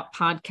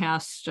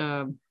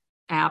podcast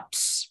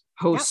apps,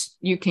 hosts.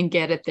 Yep. You can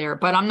get it there,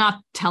 but I'm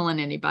not telling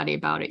anybody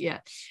about it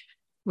yet.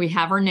 We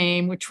have our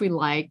name, which we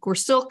like. We're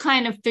still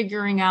kind of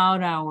figuring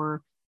out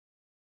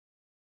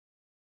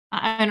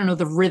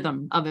the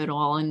rhythm of it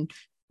all. And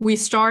we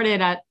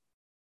started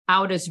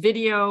out as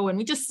video, and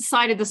we just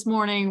decided this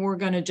morning we're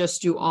going to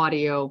just do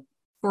audio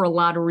for a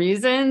lot of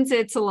reasons.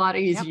 It's a lot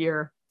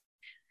easier.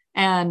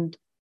 Yep. And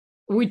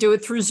we do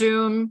it through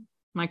Zoom.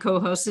 My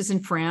co-host is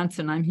in France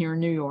and I'm here in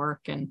New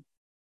York, and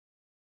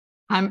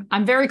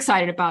I'm very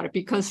excited about it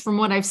because from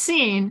what I've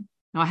seen,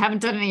 I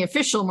haven't done any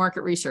official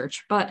market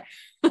research, but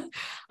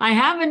I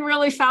haven't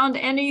really found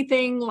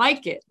anything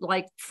like it,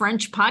 like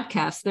French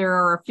podcasts. There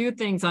are a few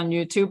things on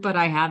YouTube, but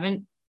I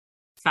haven't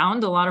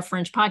found a lot of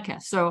French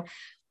podcasts. So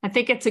I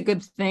think it's a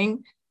good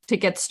thing to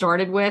get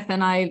started with.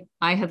 And I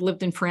had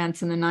lived in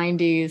France in the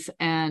 90s,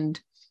 and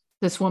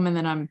this woman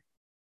that I'm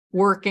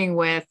working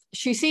with,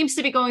 she seems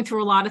to be going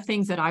through a lot of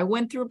things that I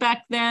went through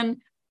back then,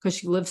 because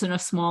she lives in a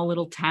small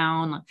little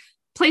town.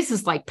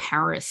 Places like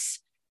Paris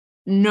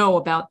know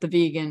about the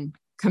vegan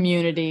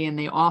community, and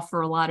they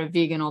offer a lot of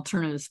vegan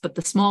alternatives, but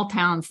the small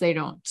towns, they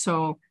don't.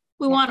 So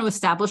we want to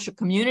establish a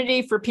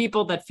community for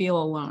people that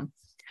feel alone.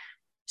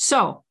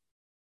 So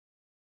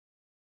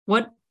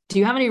do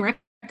you have any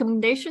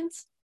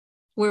recommendations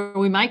where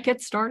we might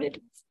get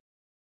started?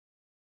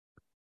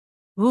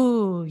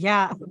 Ooh,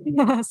 yeah.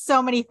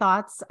 So many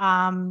thoughts.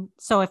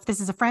 So if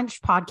this is a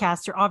French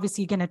podcast, you're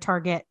obviously going to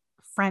target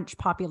French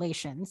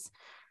populations,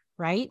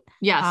 right?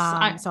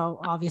 Yes. So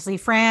obviously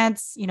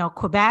France,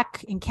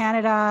 Quebec in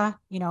Canada,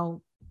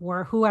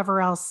 or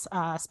whoever else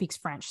speaks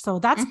French. So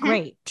that's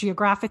great.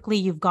 Geographically,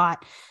 you've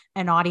got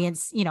an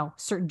audience,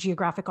 certain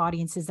geographic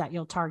audiences that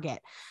you'll target.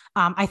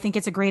 I think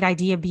it's a great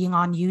idea being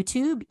on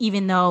YouTube,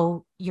 even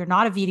though you're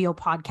not a video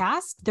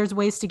podcast. There's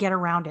ways to get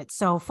around it.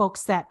 So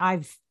folks that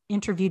I've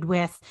interviewed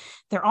with,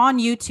 they're on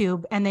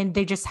YouTube, and then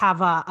they just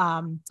have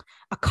a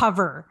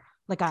cover,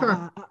 like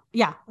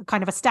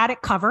kind of a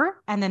static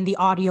cover, and then the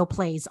audio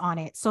plays on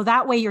it. So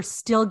that way you're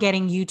still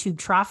getting YouTube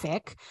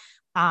traffic.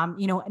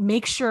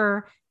 Make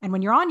sure, and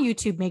when you're on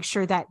YouTube, make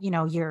sure that,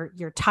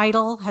 your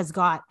title has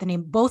got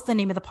both the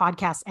name of the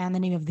podcast and the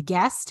name of the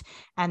guest.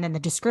 And then the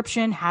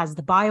description has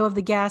the bio of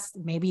the guest,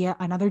 maybe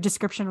another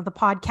description of the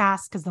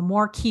podcast, because the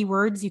more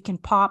keywords you can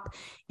pop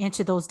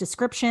into those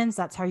descriptions,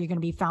 that's how you're going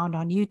to be found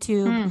on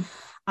YouTube.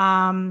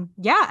 And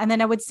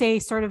then I would say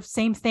sort of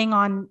same thing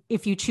on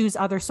if you choose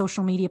other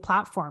social media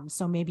platforms.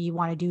 So maybe you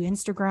want to do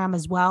Instagram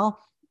as well.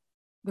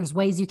 There's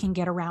ways you can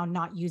get around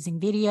not using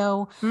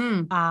video.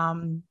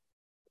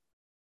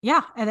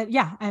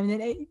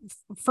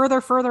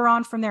 Further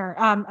on from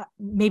there,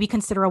 maybe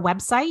consider a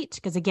website,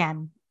 because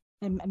again,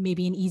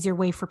 maybe an easier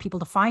way for people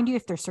to find you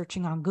if they're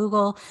searching on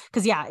Google.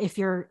 Because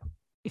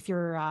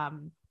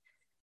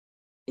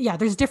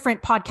there's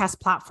different podcast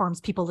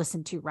platforms people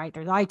listen to, right?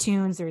 There's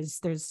iTunes,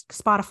 there's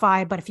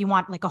Spotify, but if you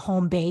want like a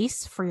home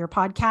base for your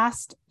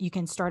podcast, you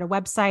can start a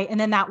website. And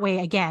then that way,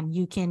 again,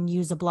 you can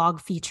use a blog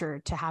feature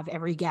to have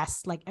every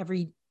guest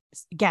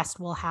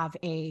will have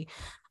a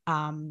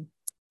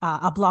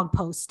blog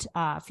post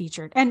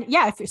featured. And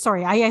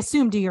I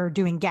assumed you're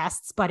doing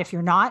guests, but if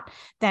you're not,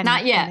 then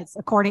not yet.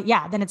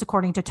 Then it's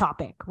according to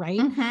topic, right?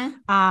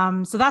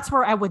 So that's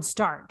where I would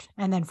start.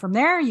 And then from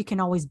there, you can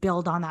always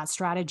build on that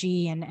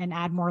strategy and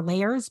add more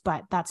layers,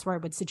 but that's where I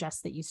would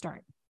suggest that you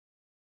start.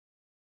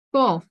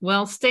 Cool.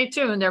 Well, stay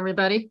tuned,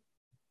 everybody.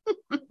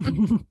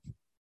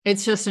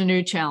 It's just a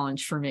new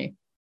challenge for me.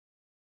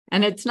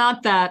 And it's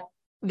not that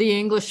the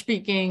English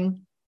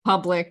speaking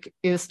public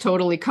is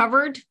totally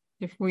covered.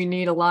 If we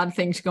need a lot of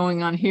things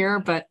going on here,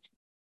 but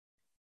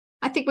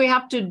I think we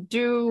have to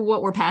do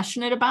what we're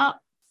passionate about.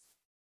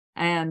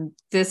 And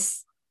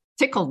this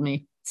tickled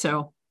me.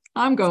 So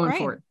I'm going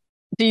for it.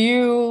 Do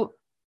you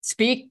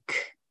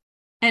speak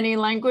any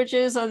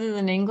languages other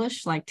than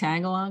English, like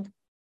Tagalog?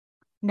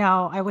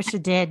 No, I wish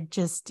it did.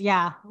 Just,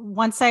 yeah.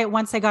 Once I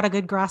got a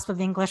good grasp of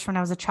English when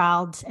I was a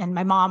child, and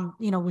my mom,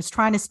 was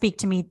trying to speak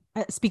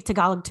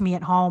Tagalog to me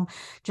at home,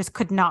 just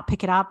could not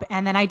pick it up.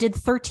 And then I did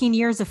 13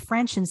 years of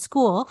French in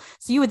school.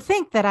 So you would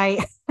think that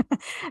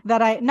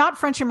not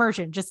French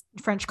immersion, just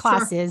French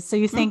classes. Sure. So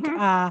you think,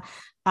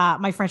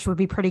 my French would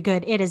be pretty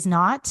good. It is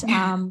not.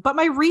 But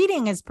my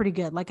reading is pretty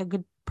good. Like I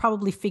could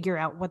probably figure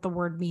out what the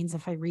word means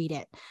if I read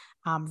it.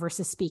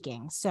 Versus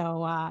speaking.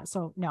 So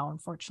no,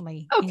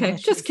 unfortunately. Okay.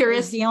 English just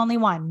curious. Is the only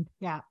one.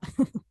 Yeah.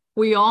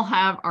 We all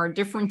have our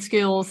different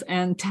skills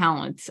and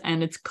talents,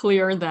 and it's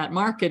clear that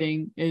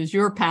marketing is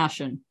your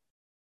passion.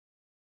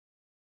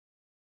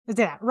 Is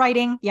that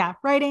writing? Yeah.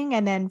 Writing,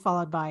 and then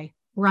followed by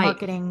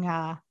marketing,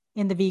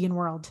 in the vegan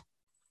world.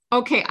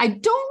 Okay. I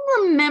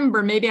don't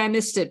remember, maybe I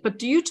missed it, but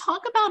do you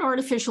talk about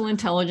artificial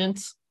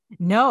intelligence?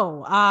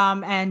 No.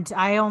 And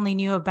I only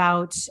knew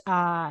about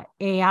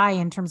AI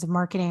in terms of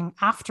marketing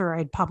after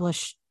I'd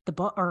published the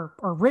book or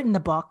written the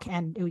book,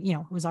 and it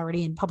was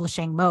already in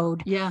publishing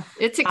mode. Yeah.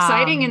 It's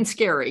exciting and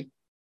scary.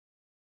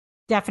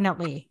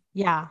 Definitely.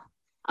 Yeah.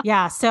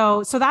 Yeah.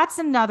 So that's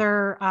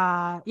another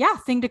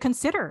thing to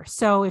consider.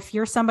 So if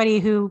you're somebody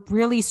who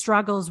really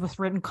struggles with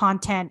written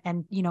content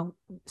and,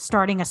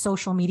 starting a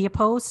social media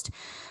post,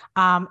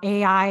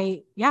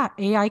 AI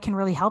can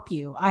really help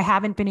you. I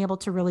haven't been able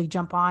to really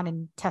jump on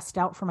and test it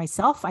out for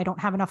myself. I don't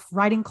have enough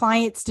writing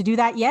clients to do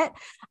that yet.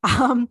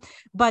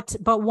 But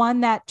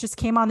one that just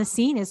came on the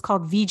scene is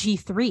called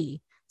VG3.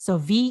 So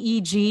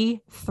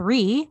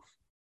VEG3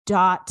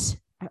 dot,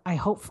 I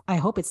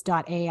hope it's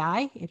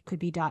 .ai. It could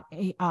be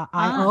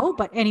 .io,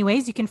 but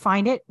anyways, you can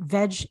find it.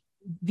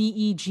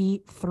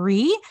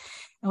 VEG3.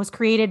 It was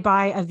created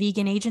by a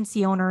vegan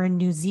agency owner in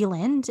New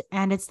Zealand,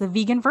 and it's the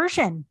vegan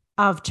version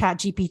of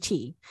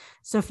ChatGPT.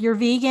 So if you're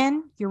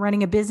vegan, you're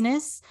running a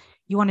business,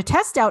 you want to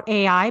test out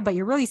AI, but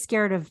you're really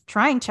scared of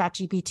trying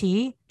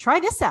ChatGPT, try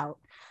this out.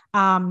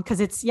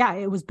 Because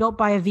it was built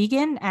by a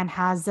vegan and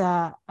has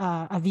a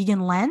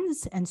vegan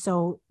lens. And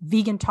so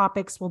vegan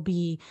topics will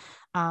be,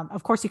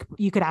 of course,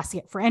 you could ask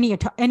it for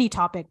any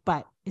topic,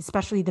 but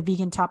especially the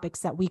vegan topics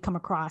that we come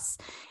across,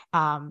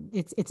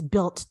 it's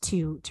built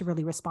to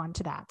really respond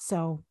to that.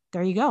 So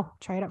there you go.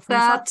 Try it out for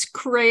yourself. That's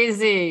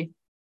crazy.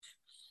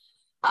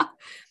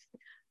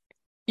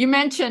 You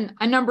mentioned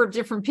a number of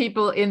different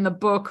people in the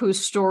book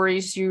whose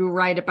stories you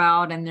write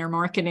about and their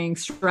marketing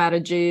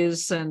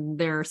strategies and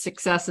their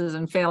successes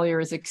and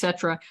failures,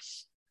 etc.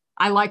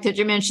 I like that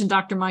you mentioned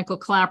Dr. Michael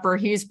Clapper.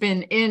 He's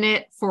been in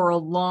it for a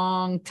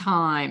long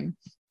time,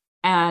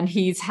 and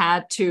he's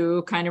had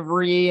to kind of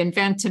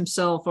reinvent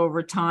himself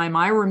over time.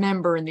 I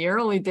remember in the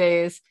early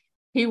days,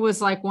 he was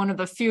like one of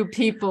the few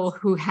people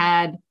who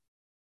had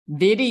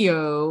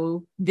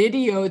videotapes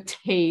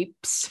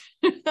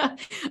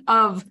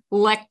of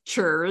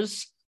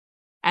lectures,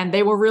 and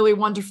they were really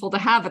wonderful to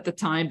have at the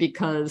time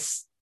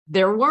because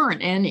there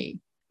weren't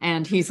any.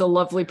 And he's a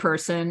lovely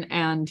person,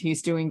 and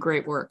he's doing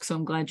great work. So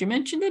I'm glad you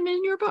mentioned him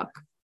in your book.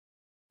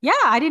 Yeah,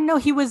 I didn't know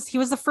he was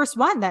the first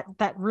one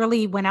that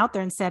really went out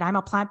there and said, I'm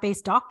a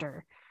plant-based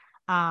doctor.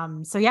 I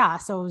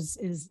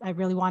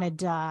really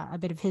wanted a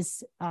bit of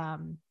his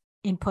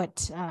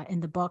input in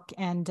the book.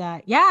 And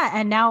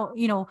and now,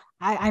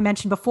 I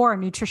mentioned before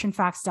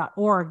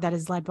nutritionfacts.org that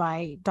is led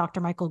by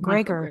Dr. Michael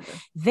Greger.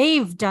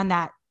 They've done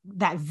that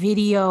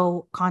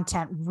video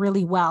content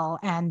really well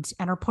and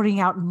are putting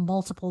out in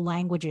multiple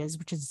languages,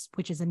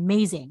 which is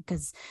amazing.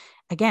 Because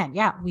again,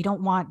 we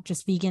don't want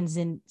just vegans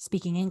in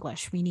speaking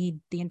English. We need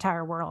the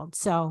entire world.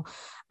 So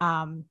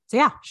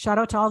shout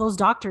out to all those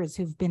doctors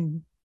who've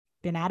been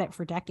at it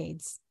for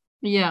decades.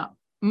 Yeah.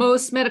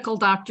 Most medical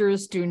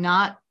doctors do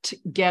not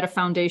get a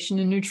foundation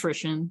in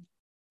nutrition.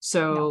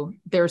 So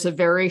there's a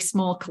very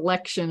small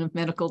collection of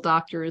medical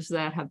doctors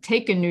that have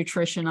taken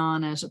nutrition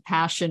on as a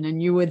passion.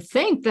 And you would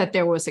think that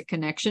there was a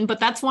connection, but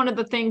that's one of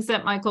the things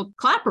that Michael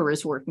Clapper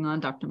is working on.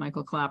 Dr.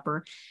 Michael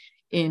Clapper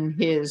in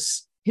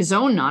his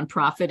own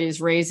nonprofit is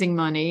raising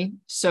money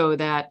so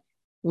that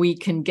we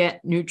can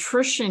get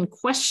nutrition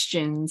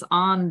questions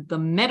on the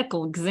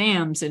medical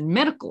exams in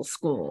medical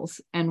schools.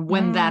 And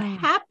when that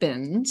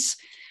happens,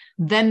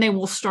 then they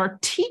will start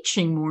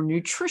teaching more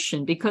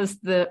nutrition because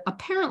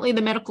apparently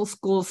the medical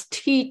schools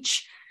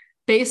teach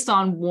based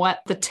on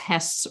what the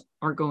tests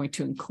are going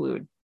to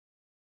include.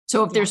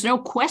 So if there's no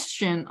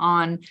question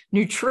on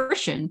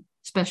nutrition,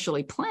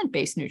 especially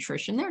plant-based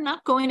nutrition, they're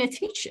not going to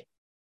teach it.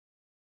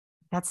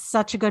 That's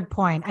such a good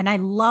point. And I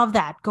love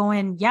that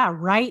going,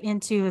 right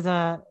into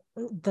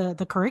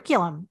the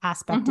curriculum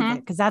aspect of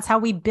it, because that's how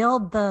we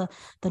build the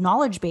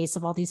knowledge base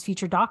of all these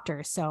future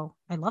doctors. So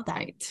I love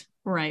that.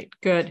 Right.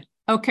 Good.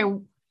 Okay.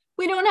 We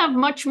We don't have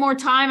much more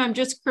time. I'm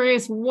just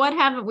curious, what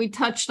haven't we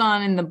touched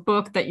on in the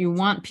book that you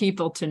want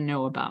people to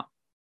know about?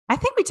 I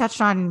think we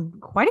touched on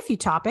quite a few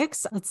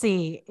topics. Let's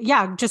see.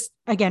 Yeah, just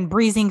again,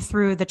 breezing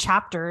through the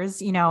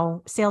chapters,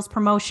 sales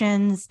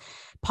promotions,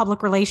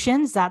 public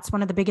relations. That's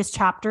one of the biggest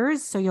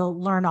chapters. So you'll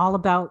learn all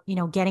about,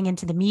 getting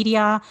into the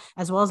media,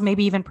 as well as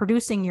maybe even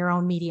producing your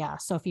own media.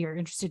 So if you're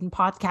interested in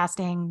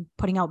podcasting,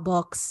 putting out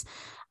books,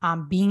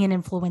 being an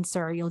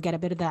influencer, you'll get a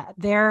bit of that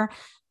there.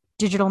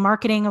 Digital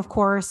marketing, of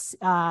course,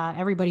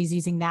 everybody's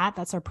using that.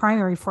 That's our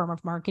primary form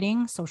of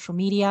marketing: social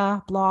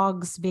media,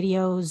 blogs,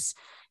 videos,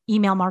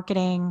 email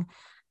marketing,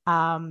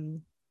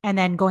 and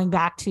then going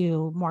back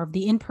to more of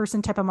the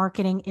in-person type of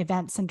marketing,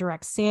 events and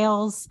direct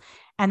sales.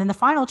 And then the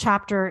final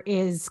chapter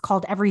is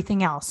called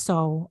Everything Else.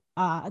 So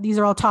these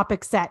are all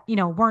topics that,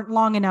 weren't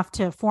long enough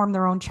to form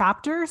their own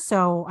chapter.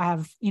 So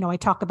I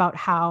talk about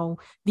how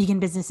vegan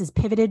businesses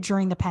pivoted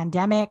during the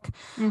pandemic,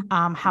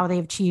 how they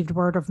achieved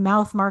word of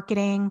mouth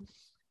marketing.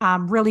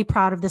 I'm really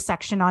proud of the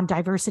section on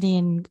diversity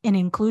and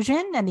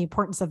inclusion and the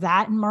importance of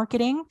that in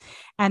marketing.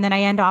 And then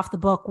I end off the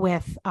book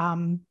with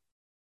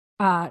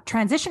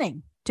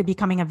transitioning to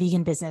becoming a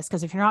vegan business.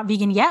 Because if you're not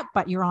vegan yet,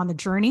 but you're on the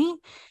journey,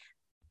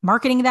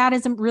 marketing that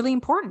is really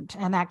important.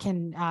 And that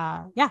can,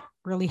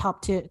 really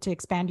help to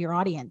expand your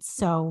audience.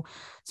 So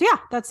yeah,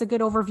 that's a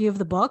good overview of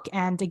the book.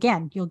 And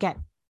again, you'll get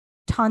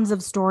tons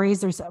of stories.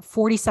 There's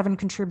 47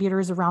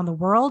 contributors around the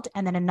world,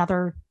 and then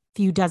another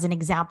few dozen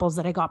examples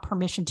that I got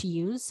permission to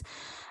use.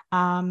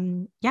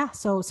 So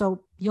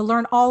you'll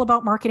learn all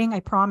about marketing, I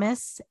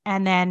promise.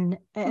 And then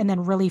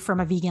really from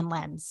a vegan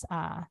lens.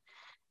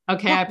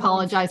 Okay. I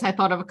apologize. I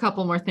thought of a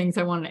couple more things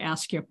I wanted to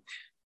ask you.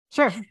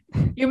 Sure.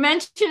 You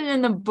mentioned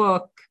in the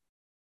book,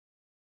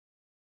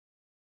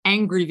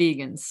 angry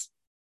vegans.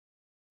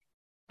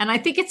 And I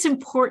think it's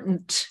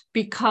important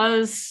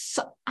because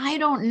I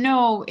don't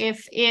know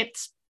if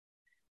it's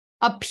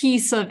a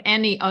piece of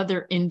any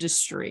other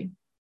industry,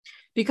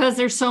 because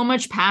there's so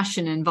much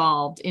passion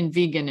involved in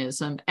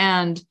veganism.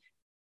 And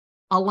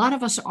a lot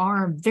of us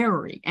are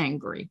very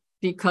angry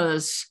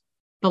because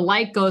the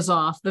light goes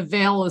off, the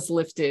veil is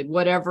lifted,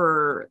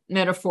 whatever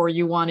metaphor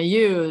you want to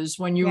use,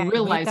 when you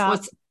realize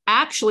what's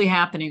actually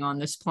happening on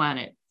this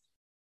planet.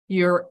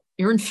 You're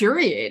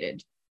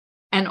infuriated.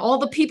 And all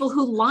the people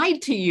who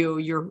lied to you,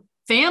 your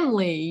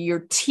family,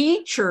 your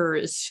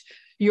teachers,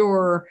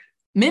 your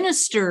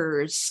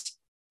ministers,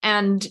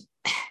 and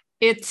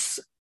it's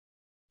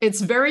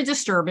very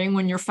disturbing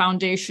when your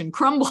foundation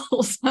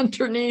crumbles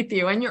underneath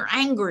you and you're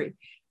angry.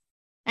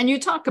 And you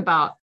talk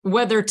about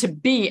whether to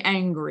be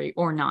angry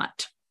or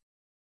not.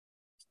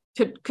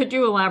 Could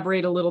you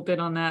elaborate a little bit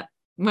on that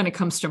when it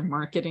comes to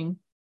marketing?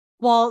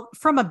 Well,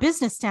 from a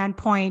business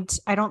standpoint,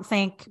 I don't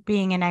think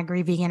being an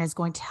angry vegan is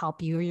going to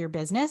help you or your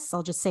business.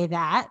 I'll just say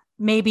that.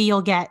 Maybe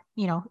you'll get,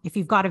 if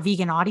you've got a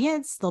vegan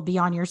audience, they'll be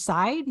on your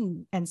side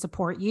and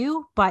support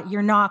you, but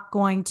you're not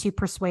going to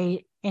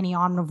persuade any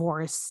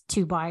omnivores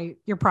to buy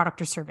your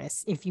product or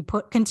service if you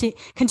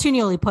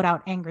continually put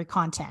out angry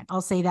content.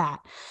 I'll say that.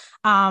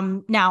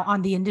 Now,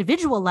 on the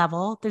individual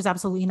level, there's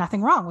absolutely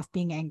nothing wrong with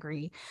being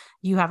angry.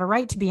 You have a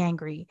right to be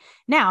angry.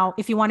 Now,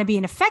 if you want to be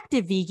an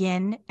effective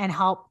vegan and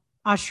help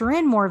usher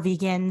in more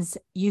vegans,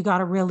 you got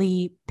to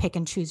really pick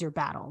and choose your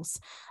battles.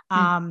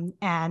 And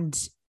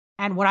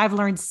what I've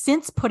learned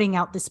since putting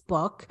out this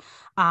book,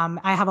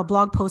 I have a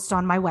blog post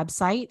on my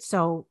website.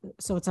 So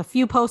it's a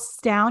few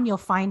posts down. You'll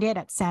find it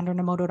at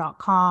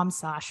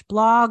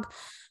sandranomoto.com/blog.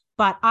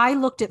 But I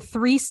looked at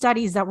 3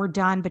 studies that were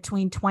done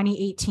between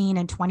 2018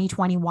 and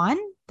 2021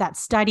 that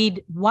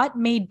studied what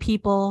made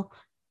people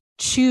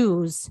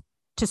choose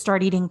to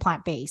start eating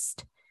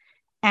plant-based.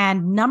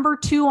 And number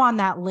 2 on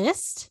that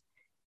list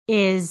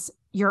is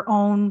your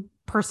own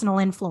personal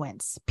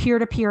influence,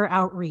 peer-to-peer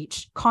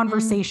outreach,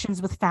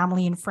 conversations with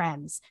family and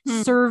friends,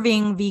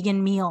 serving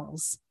vegan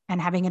meals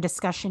and having a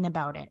discussion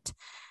about it.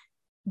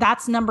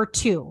 That's number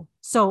 2.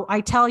 So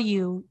I tell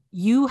you,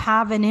 you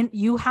have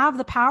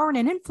the power and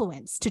an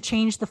influence to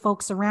change the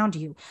folks around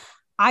you.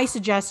 I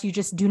suggest you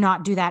just do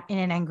not do that in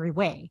an angry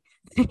way.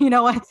 You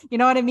know what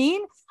I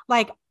mean?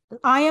 Like,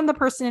 I am the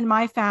person in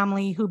my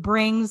family who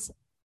brings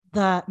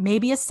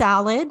maybe a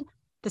salad,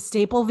 the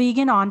staple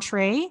vegan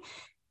entree,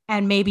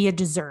 and maybe a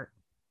dessert.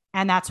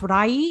 And that's what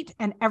I eat.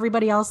 And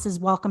everybody else is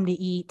welcome to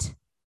eat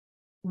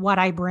what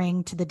I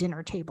bring to the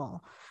dinner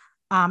table.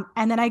 And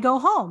then I go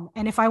home.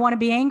 And if I want to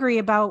be angry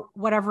about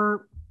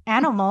whatever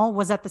animal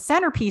was at the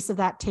centerpiece of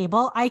that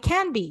table, I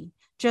can be.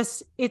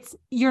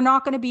 You're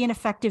not going to be an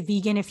effective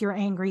vegan if you're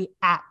angry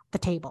at the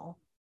table,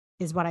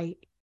 is what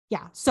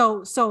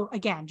So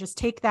again, just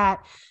take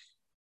that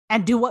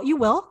and do what you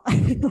will.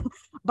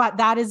 But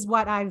that is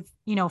what I've,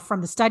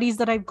 from the studies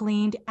that I've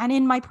gleaned and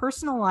in my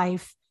personal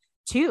life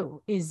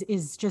too,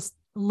 is just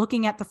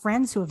looking at the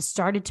friends who have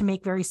started to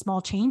make very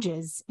small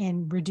changes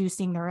in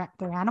reducing their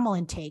animal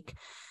intake.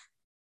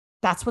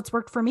 That's what's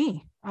worked for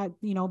me.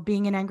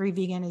 Being an angry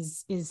vegan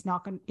has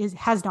not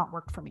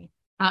worked for me.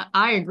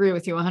 I agree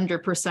with you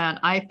 100%.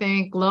 I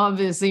think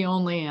love is the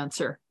only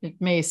answer. It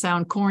may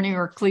sound corny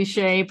or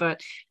cliche,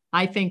 but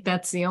I think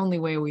that's the only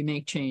way we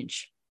make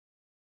change.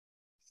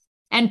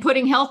 And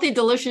putting healthy,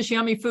 delicious,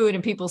 yummy food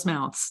in people's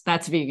mouths.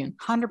 That's vegan.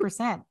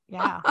 100%.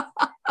 Yeah.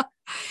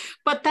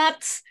 But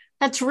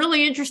that's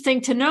really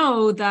interesting to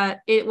know that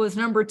it was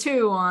number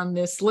 2 on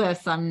this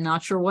list. I'm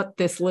not sure what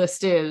this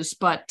list is,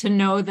 but to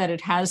know that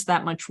it has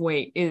that much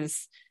weight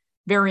is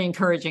very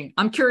encouraging.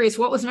 I'm curious,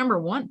 what was number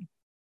 1?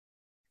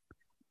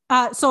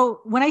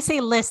 So when I say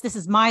list, this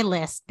is my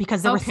list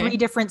because there were 3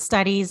 different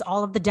studies.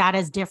 All of the data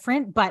is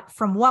different, but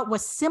from what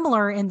was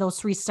similar in those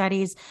 3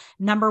 studies,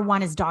 number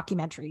 1 is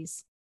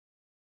documentaries.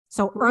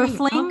 So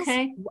Earthlings,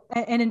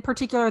 and in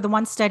particular, the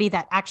one study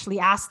that actually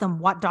asked them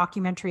what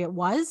documentary it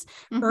was,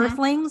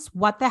 Earthlings,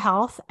 What the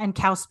Health, and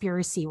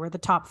Cowspiracy were the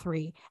top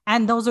 3.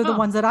 And those are the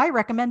ones that I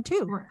recommend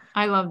too.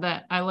 I love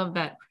that. I love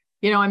that.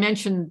 I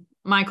mentioned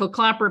Michael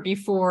Clapper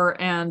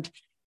before, and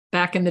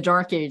back in the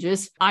dark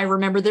ages, I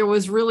remember there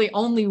was really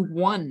only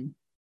one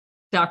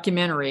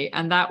documentary,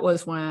 and that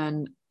was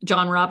when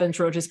John Robbins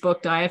wrote his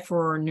book Diet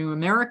for New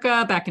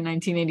America back in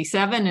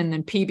 1987, and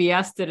then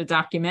PBS did a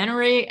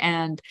documentary,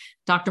 and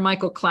Dr.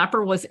 Michael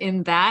Clapper was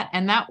in that,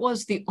 and that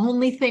was the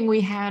only thing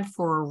we had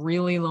for a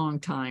really long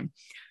time.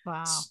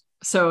 Wow.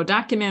 So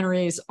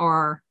documentaries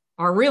are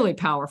really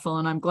powerful,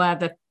 and I'm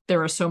glad that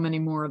there are so many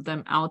more of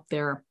them out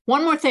there.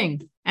 One more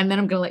thing, and then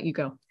I'm going to let you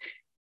go.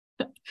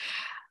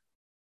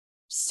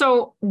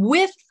 So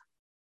with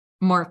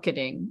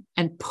marketing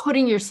and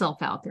putting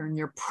yourself out there and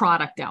your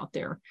product out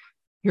there,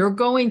 you're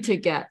going to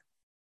get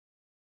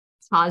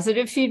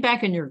positive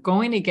feedback and you're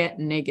going to get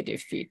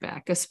negative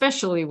feedback,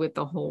 especially with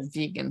the whole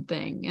vegan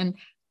thing. And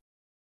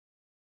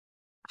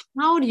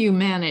how do you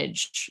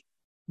manage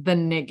the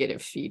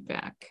negative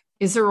feedback?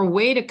 Is there a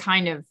way to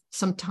kind of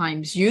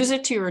sometimes use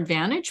it to your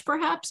advantage,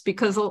 perhaps?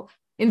 Because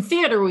in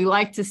theater, we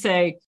like to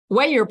say,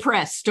 weigh your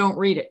press, don't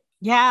read it.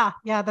 Yeah,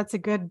 that's a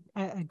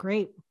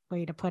great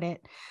way to put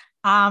it.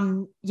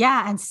 And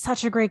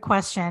such a great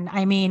question.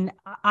 I mean,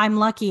 I'm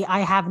lucky I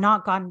have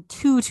not gotten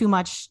too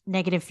much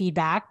negative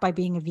feedback by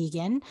being a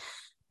vegan,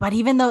 but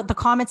even though the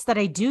comments that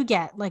I do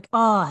get, like,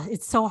 oh,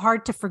 it's so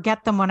hard to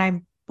forget them when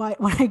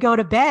I go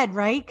to bed,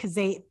 right? Because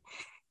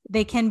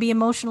they can be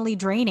emotionally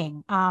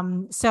draining.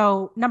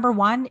 So number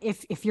 1,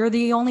 if you're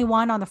the only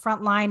one on the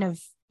front line of,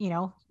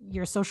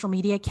 your social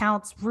media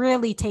accounts,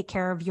 really take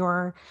care of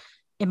your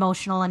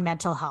emotional and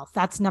mental health.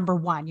 That's number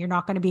 1. You're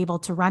not going to be able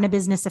to run a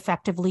business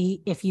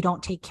effectively if you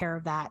don't take care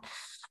of that.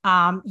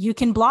 You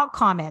can block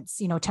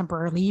comments,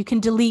 temporarily. You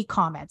can delete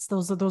comments.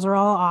 Those are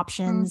all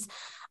options.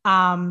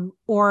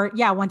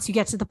 Once you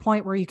get to the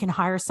point where you can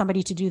hire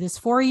somebody to do this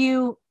for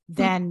you,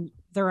 then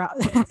they're out.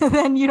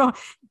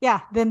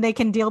 Then they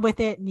can deal with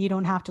it and you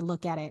don't have to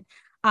look at it.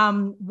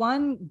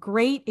 One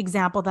great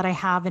example that I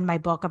have in my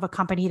book of a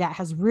company that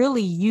has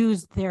really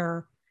used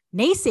their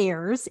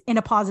naysayers in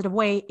a positive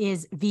way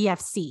is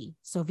VFC.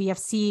 So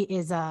VFC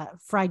is a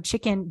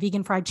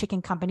vegan fried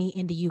chicken company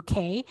in the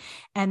UK,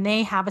 and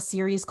they have a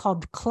series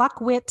called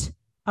Cluckwit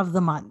of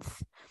the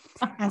Month.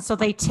 And so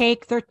they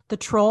take the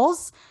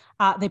trolls,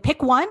 they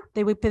pick one,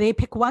 they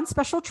pick one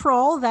special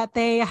troll that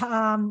they,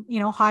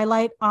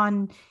 highlight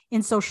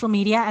in social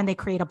media, and they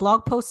create a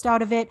blog post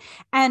out of it.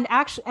 And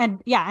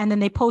then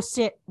they post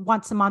it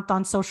once a month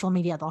on social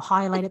media. They'll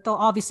highlight it. They'll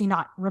obviously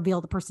not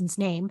reveal the person's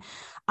name,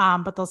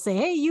 but they'll say,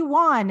 hey, you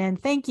won,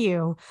 and thank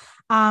you.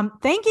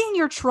 Thanking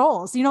your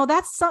trolls,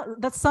 that's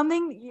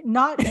something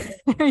not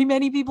very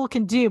many people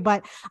can do,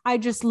 but I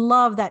just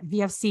love that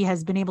VFC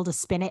has been able to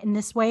spin it in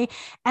this way.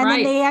 And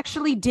then they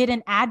actually did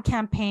an ad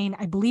campaign,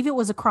 I believe it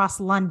was across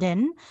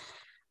London,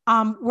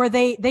 where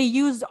they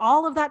used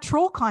all of that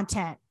troll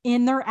content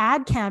in their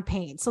ad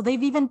campaign. So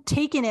they've even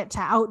taken it to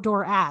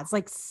outdoor ads,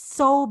 like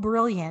so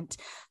brilliant.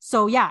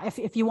 So yeah,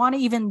 if you want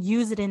to even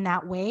use it in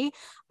that way,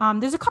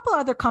 there's a couple of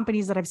other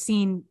companies that I've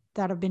seen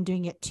that have been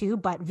doing it too,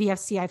 but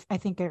VFC, I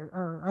think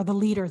are the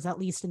leaders, at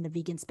least in the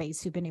vegan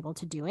space, who've been able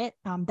to do it.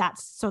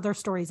 So their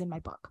stories in my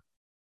book.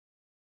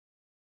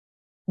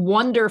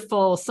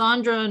 Wonderful.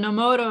 Sandra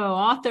Nomoto,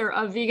 author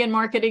of Vegan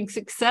Marketing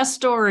Success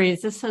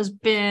Stories. This has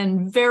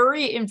been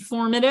very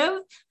informative.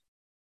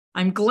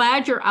 I'm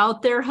glad you're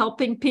out there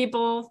helping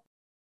people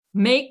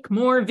make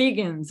more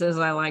vegans, as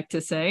I like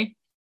to say.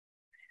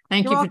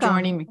 Thank you for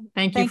joining me.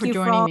 Thank you for joining me. Thank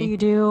you for all you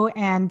do.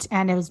 And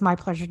it was my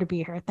pleasure to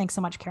be here. Thanks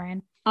so much,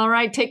 Caryn. All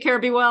right. Take care.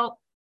 Be well.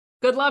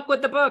 Good luck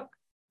with the book.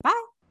 Bye.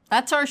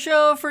 That's our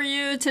show for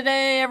you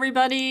today,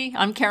 everybody.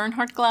 I'm Caryn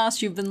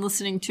Hartglass. You've been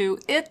listening to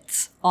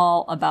It's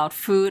All About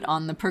Food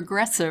on the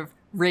Progressive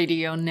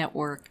Radio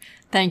Network.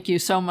 Thank you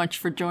so much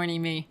for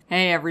joining me.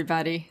 Hey,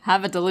 everybody.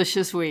 Have a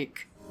delicious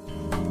week.